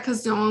product,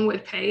 because no one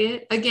would pay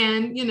it.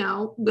 Again,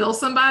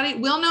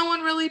 will no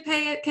one really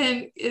pay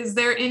it? Is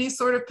there any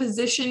sort of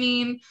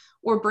positioning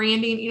or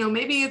branding?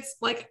 Maybe it's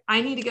like I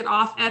need to get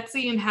off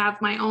Etsy and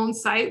have my own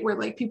site where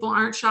like people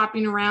aren't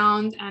shopping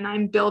around and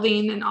I'm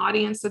building an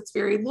audience that's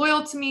very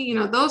loyal to me.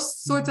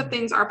 Those sorts of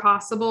things are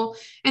possible.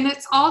 And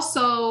it's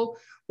also,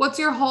 what's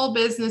your whole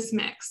business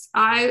mix?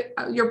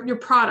 Your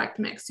product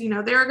mix.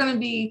 There are going to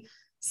be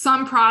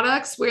some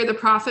products where the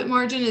profit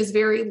margin is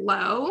very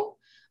low,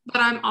 but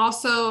I'm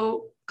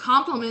also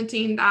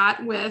complementing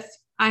that with,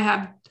 I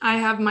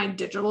have my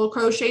digital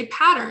crochet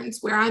patterns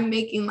where I'm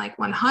making like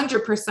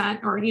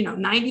 100% or,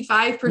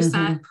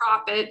 95%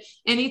 profit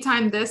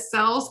anytime this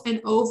sells.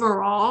 And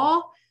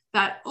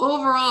that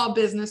overall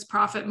business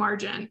profit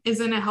margin is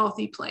in a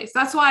healthy place.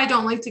 That's why I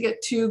don't like to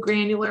get too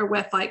granular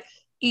with like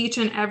each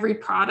and every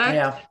product.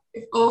 Yeah.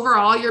 If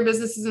overall your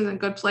business is in a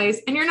good place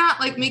and you're not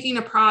like making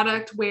a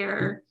product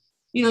where,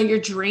 you're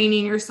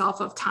draining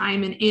yourself of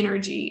time and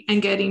energy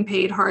and getting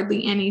paid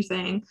hardly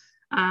anything,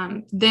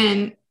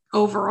 then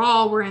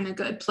overall we're in a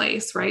good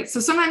place, right? So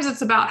sometimes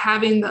it's about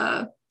having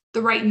the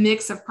right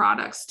mix of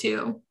products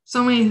too.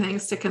 So many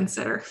things to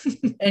consider.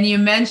 And you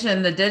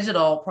mentioned the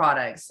digital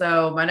products.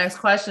 So my next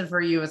question for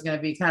you is going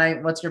to be kind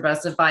of, what's your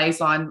best advice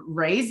on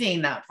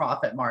raising that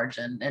profit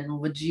margin? And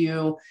would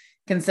you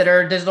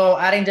consider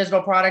adding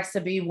digital products to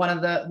be one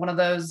of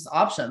those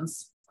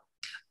options?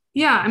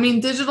 Yeah, I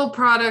mean, digital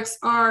products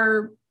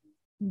are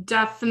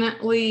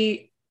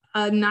definitely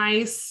a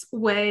nice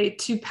way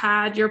to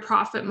pad your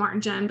profit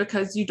margin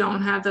because you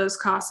don't have those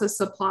costs of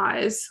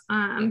supplies.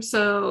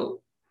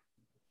 So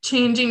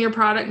changing your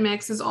product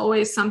mix is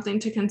always something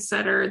to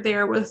consider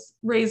there with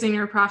raising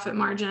your profit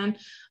margin.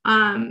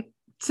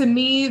 To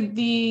me,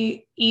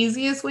 the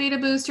easiest way to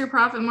boost your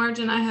profit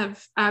margin, I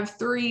have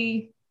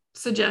 3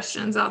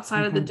 suggestions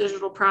outside of the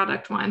digital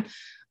product one.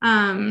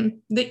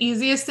 The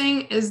easiest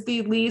thing is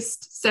the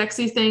least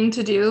sexy thing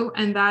to do,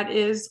 and that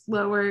is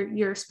lower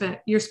your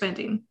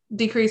spending,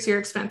 decrease your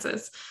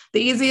expenses.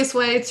 The easiest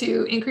way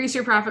to increase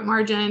your profit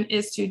margin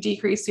is to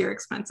decrease your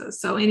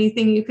expenses. So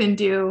anything you can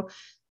do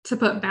to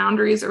put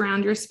boundaries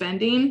around your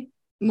spending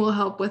will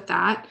help with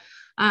that.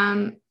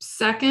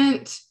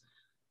 Second,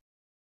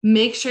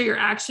 make sure you're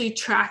actually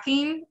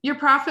tracking your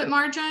profit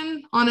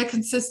margin on a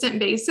consistent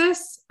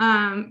basis,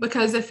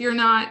 because if you're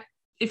not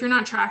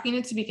tracking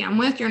it to begin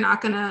with, you're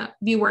not going to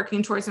be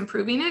working towards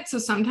improving it. So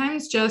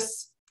sometimes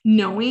just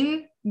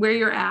knowing where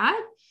you're at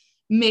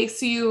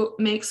makes you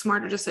make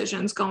smarter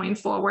decisions going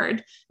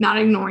forward, not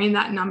ignoring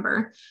that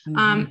number.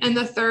 And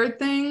the third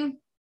thing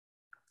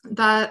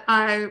that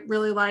I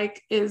really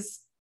like is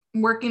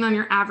working on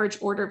your average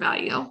order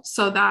value.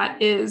 So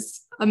that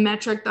is a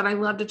metric that I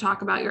love to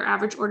talk about, your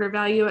average order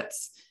value.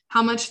 It's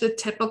how much the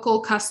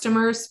typical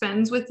customer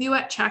spends with you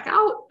at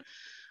checkout.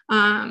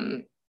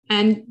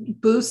 And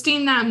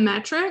boosting that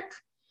metric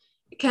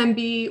can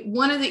be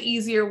one of the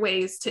easier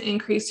ways to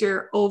increase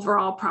your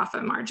overall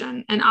profit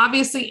margin. And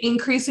obviously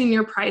increasing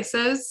your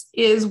prices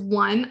is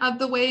one of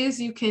the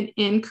ways you can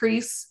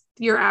increase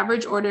your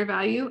average order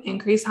value,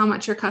 increase how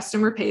much your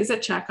customer pays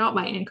at checkout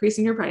by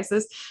increasing your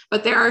prices.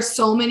 But there are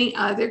so many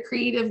other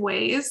creative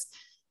ways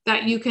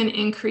that you can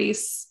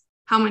increase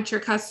how much your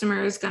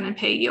customer is going to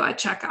pay you at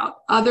checkout,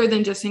 other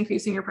than just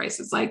increasing your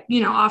prices, like,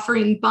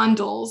 offering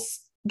bundles,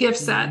 gift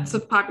sets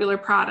of popular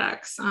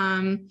products,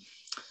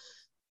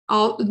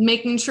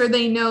 making sure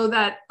they know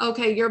that,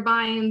 okay, you're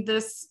buying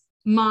this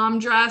mom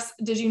dress.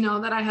 Did you know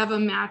that I have a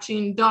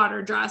matching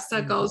daughter dress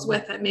that goes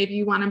with it? Maybe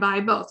you want to buy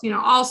both,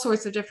 all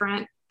sorts of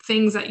different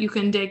things that you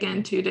can dig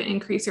into to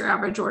increase your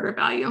average order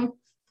value.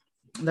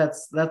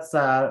 That's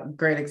a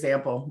great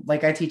example.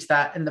 Like I teach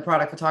that in the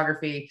product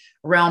photography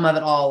realm of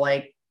it all,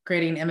 like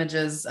creating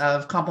images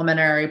of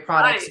complementary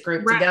products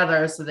grouped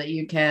together so that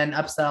you can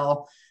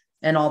upsell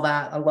and all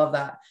that. I love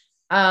that.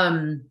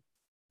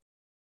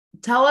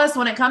 Tell us,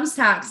 when it comes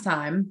tax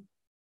time,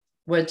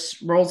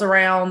 which rolls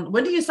around,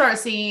 when do you start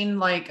seeing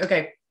like,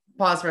 okay,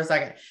 pause for a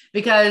second,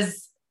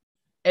 because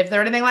if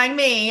they're anything like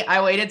me,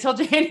 I waited till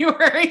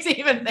January to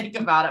even think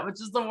about it,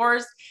 which is the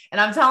worst. And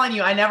I'm telling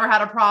you, I never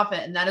had a profit,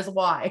 and that is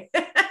why.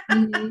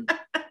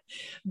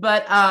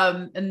 But,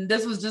 and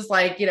this was just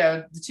like,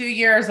 the 2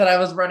 years that I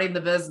was running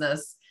the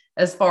business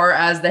as far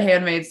as the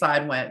handmade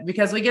side went,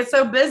 because we get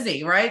so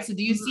busy, right? So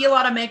do you see a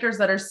lot of makers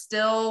that are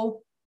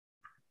still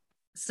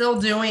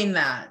doing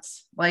that?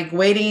 Like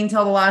waiting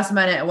till the last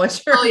minute?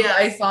 What's your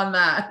advice on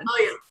that?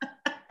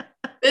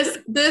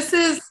 This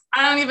is,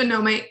 I don't even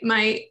know,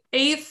 my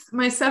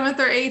 7th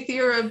or 8th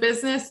year of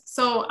business.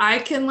 So I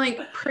can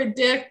like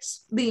predict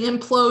the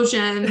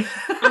implosion.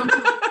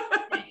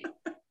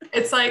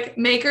 It's like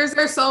makers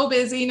are so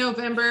busy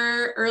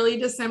November, early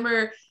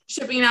December,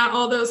 shipping out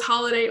all those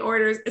holiday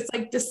orders. It's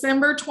like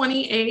December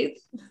 28th.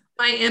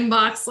 My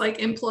inbox like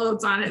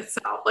implodes on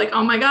itself. Like,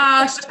 oh my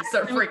gosh.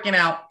 Start freaking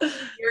out.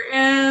 Year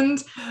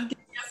end. Give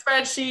me a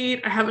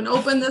spreadsheet. I haven't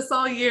opened this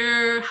all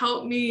year.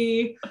 Help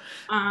me.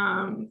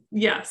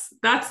 Yes,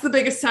 that's the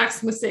biggest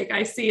tax mistake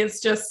I see.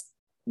 It's just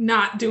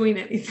not doing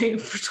anything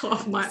for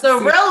 12 months. So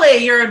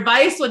really your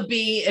advice would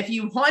be, if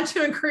you want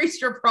to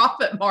increase your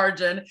profit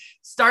margin,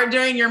 start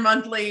doing your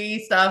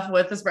monthly stuff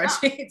with the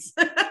spreadsheets.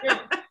 Yeah.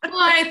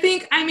 Well,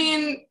 I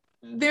mean,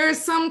 there's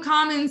some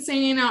common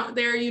saying out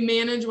there, you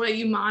manage what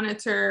you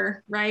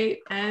monitor, right?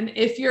 And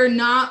if you're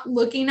not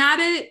looking at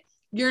it,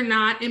 you're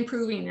not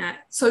improving it.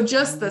 So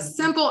just the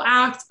simple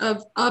act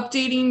of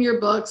updating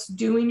your books,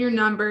 doing your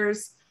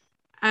numbers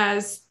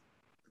as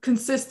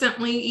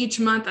consistently each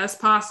month as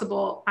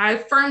possible, I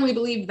firmly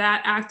believe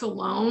that act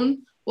alone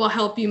will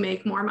help you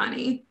make more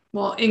money,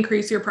 will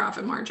increase your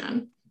profit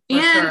margin.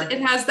 And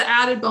it has the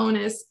added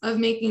bonus of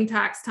making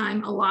tax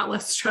time a lot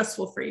less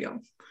stressful for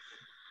you.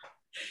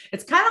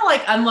 It's kind of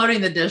like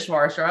unloading the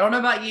dishwasher. I don't know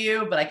about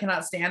you, but I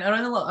cannot stand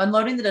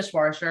unloading the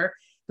dishwasher.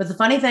 But the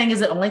funny thing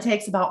is it only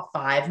takes about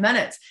 5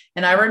 minutes.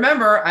 And I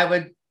remember I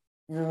would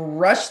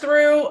rush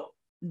through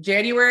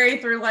January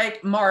through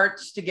like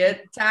March to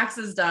get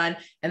taxes done.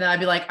 And then I'd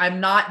be like,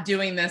 I'm not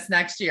doing this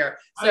next year.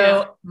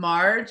 So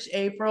March,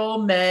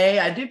 April, May,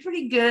 I do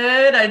pretty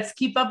good. I'd just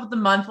keep up with the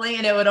monthly,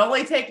 and it would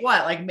only take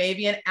what, like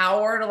maybe an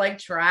hour to like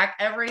track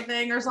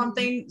everything or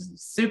something.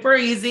 Super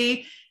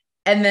easy.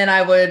 And then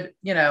I would,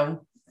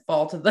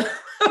 fall to the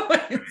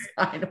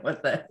side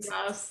with it.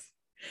 Yes.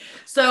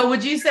 So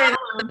would you say that's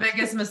the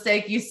biggest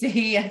mistake you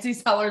see Etsy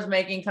sellers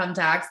making come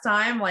tax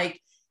time? Like,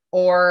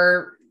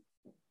 or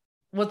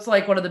what's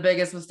like one of the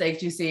biggest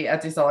mistakes you see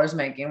Etsy sellers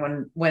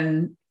making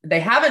when they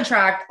haven't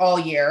tracked all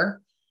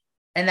year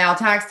and now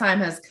tax time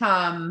has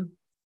come?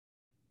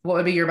 What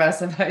would be your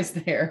best advice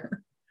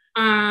there?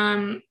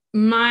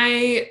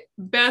 My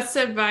best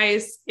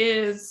advice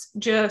is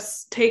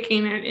just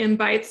taking it in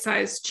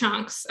bite-sized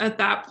chunks at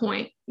that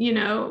point.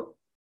 You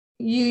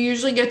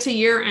usually get to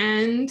year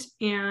end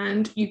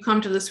and you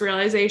come to this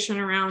realization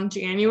around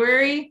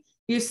January.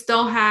 You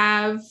still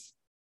have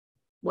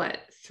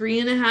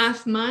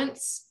 3.5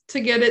 months to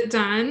get it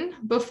done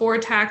before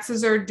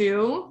taxes are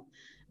due.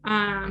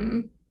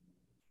 Have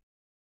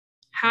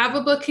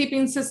a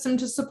bookkeeping system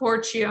to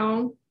support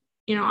you.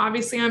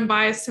 Obviously I'm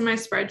biased to my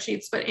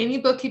spreadsheets, but any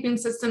bookkeeping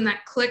system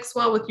that clicks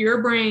well with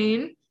your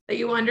brain, that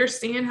you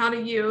understand how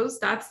to use,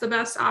 that's the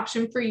best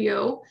option for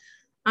you.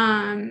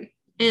 And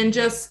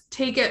just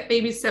take it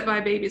baby step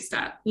by baby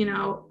step.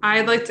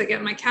 I'd like to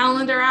get my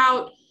calendar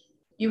out.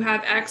 You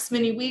have X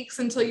many weeks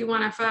until you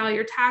want to file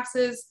your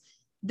taxes.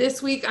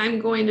 This week, I'm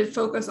going to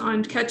focus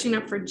on catching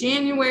up for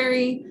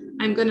January.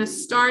 I'm going to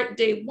start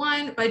day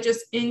one by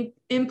just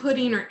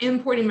inputting or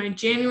importing my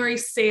January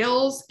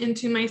sales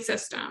into my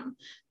system.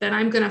 Then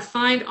I'm going to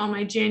find all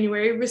my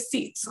January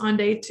receipts on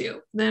day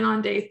 2. Then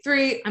on day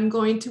 3, I'm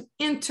going to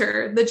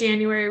enter the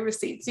January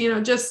receipts.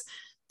 Just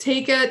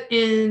take it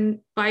in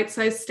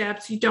bite-sized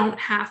steps. You don't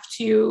have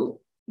to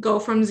go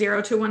from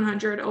 0 to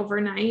 100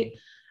 overnight.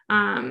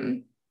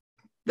 The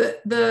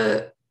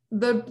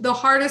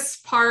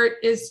hardest part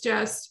is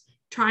just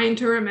trying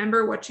to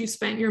remember what you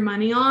spent your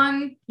money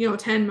on,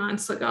 10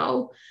 months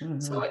ago. Mm-hmm.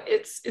 So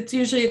it's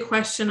usually a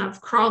question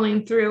of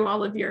crawling through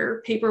all of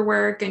your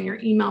paperwork and your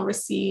email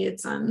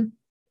receipts and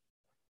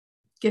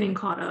getting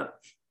caught up.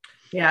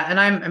 Yeah. And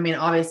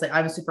obviously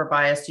I'm super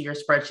biased to your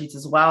spreadsheets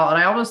as well. And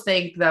I almost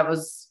think that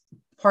was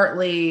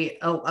partly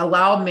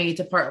allowed me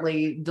to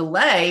partly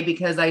delay,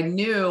 because I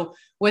knew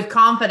with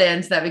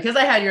confidence that because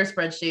I had your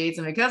spreadsheets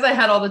and because I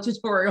had all the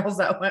tutorials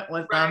that went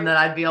with them, that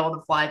I'd be able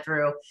to fly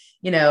through,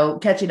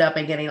 catching up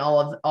and getting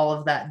all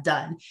of that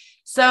done.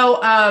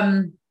 So,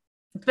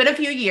 it's been a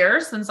few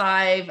years since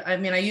I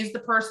used the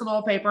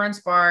personal Paper and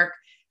Spark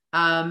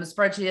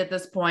spreadsheet at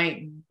this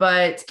point,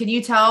 but can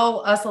you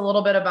tell us a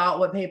little bit about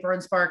what Paper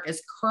and Spark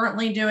is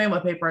currently doing,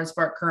 what Paper and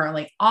Spark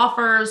currently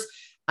offers,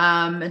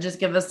 and just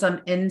give us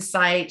some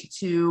insight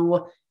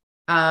to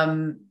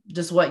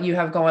just what you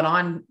have going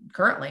on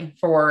currently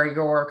for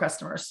your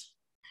customers?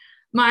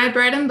 My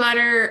bread and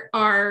butter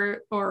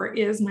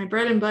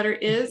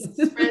is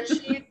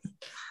spreadsheets,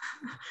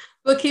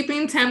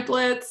 bookkeeping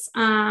templates.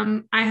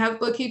 I have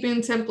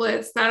bookkeeping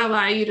templates that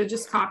allow you to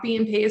just copy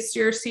and paste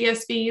your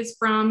CSVs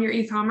from your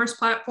e-commerce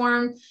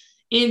platform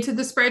into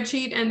the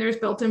spreadsheet, and there's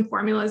built-in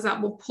formulas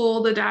that will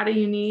pull the data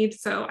you need.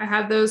 So I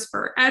have those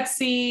for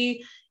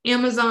Etsy,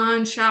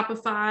 Amazon,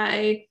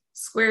 Shopify,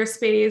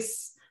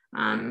 Squarespace,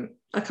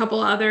 a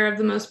couple other of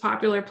the most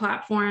popular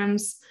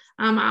platforms.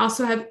 I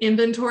also have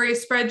inventory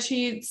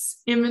spreadsheets.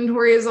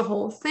 Inventory is a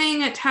whole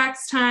thing at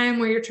tax time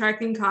where you're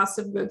tracking cost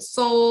of goods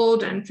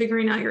sold and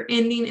figuring out your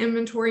ending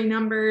inventory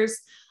numbers.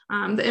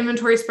 The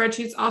inventory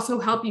spreadsheets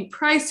also help you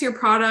price your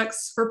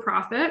products for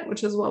profit,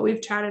 which is what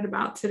we've chatted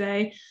about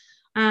today.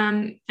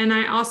 And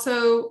I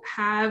also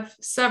have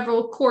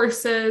several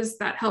courses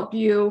that help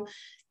you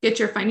get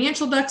your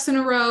financial ducks in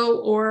a row,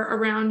 or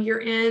around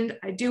year end.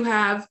 I do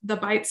have the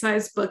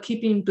Bite-Sized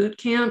Bookkeeping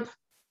Bootcamp,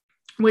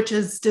 which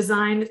is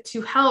designed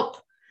to help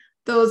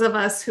those of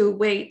us who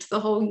wait the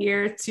whole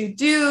year to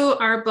do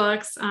our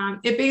books.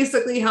 It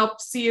basically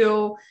helps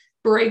you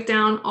break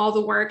down all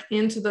the work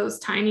into those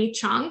tiny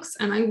chunks,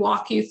 and I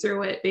walk you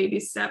through it baby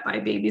step by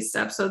baby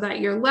step so that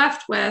you're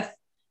left with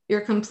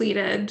your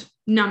completed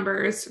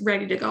numbers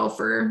ready to go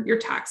for your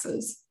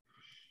taxes.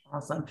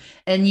 Awesome.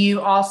 And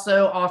you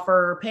also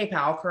offer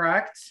PayPal,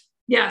 correct?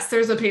 Yes,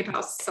 there's a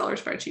PayPal seller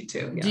spreadsheet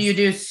too. Yes. Do you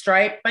do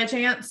Stripe by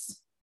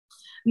chance?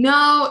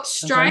 No,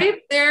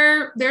 Stripe,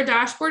 their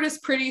dashboard is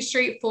pretty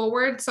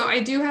straightforward. So I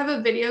do have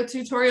a video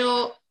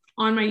tutorial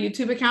on my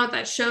YouTube account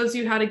that shows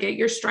you how to get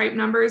your Stripe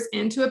numbers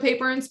into a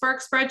Paper and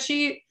Spark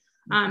spreadsheet,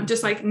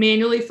 just like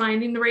manually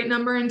finding the right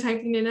number and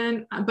typing it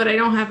in. But I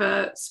don't have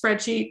a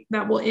spreadsheet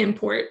that will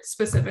import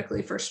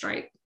specifically for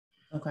Stripe.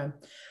 Okay.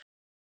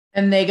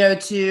 And they go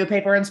to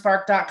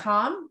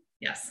paperandspark.com?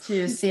 Yes.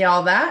 To see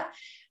all that.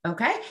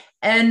 Okay.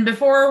 And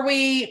before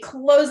we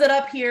close it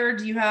up here,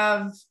 do you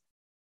have,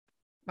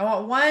 I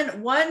want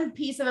one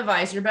piece of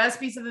advice, your best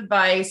piece of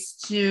advice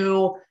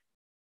to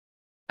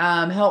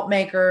help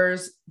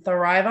makers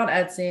thrive on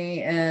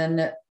Etsy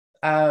and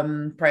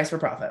price for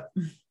profit?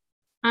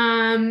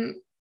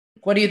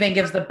 What do you think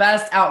gives the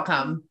best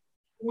outcome?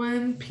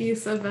 One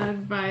piece of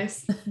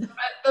advice.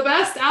 The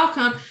best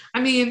outcome,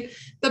 the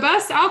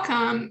best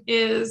outcome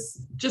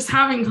is just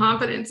having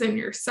confidence in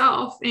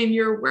yourself, in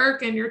your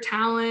work, and your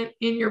talent,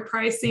 in your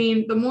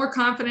pricing. The more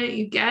confident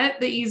you get,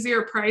 the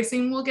easier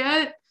pricing will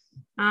get.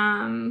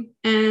 And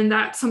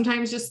that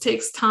sometimes just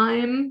takes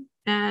time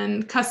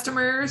and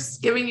customers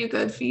giving you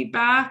good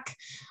feedback,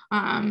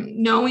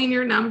 knowing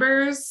your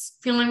numbers,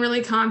 feeling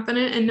really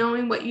confident, and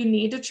knowing what you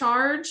need to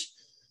charge.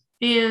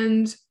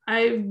 And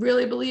I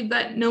really believe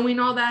that knowing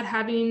all that,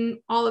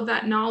 having all of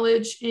that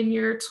knowledge in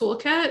your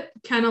toolkit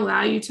can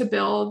allow you to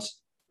build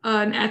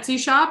an Etsy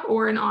shop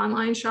or an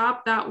online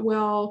shop that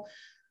will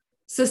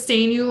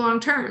sustain you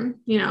long-term,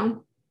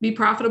 be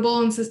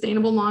profitable and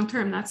sustainable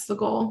long-term. That's the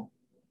goal.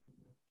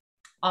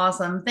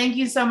 Awesome. Thank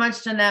you so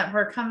much, Jeanette,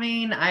 for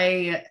coming.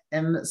 I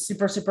am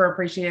super, super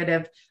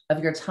appreciative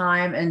of your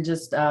time and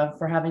just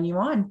for having you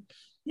on.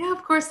 Yeah,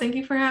 of course. Thank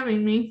you for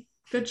having me.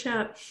 Good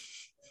chat.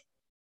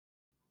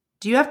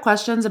 Do you have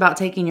questions about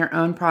taking your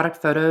own product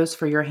photos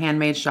for your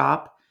handmade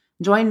shop?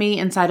 Join me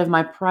inside of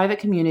my private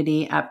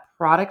community at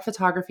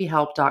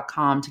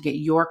productphotographyhelp.com to get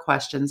your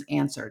questions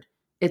answered.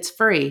 It's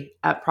free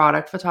at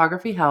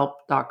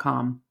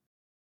productphotographyhelp.com.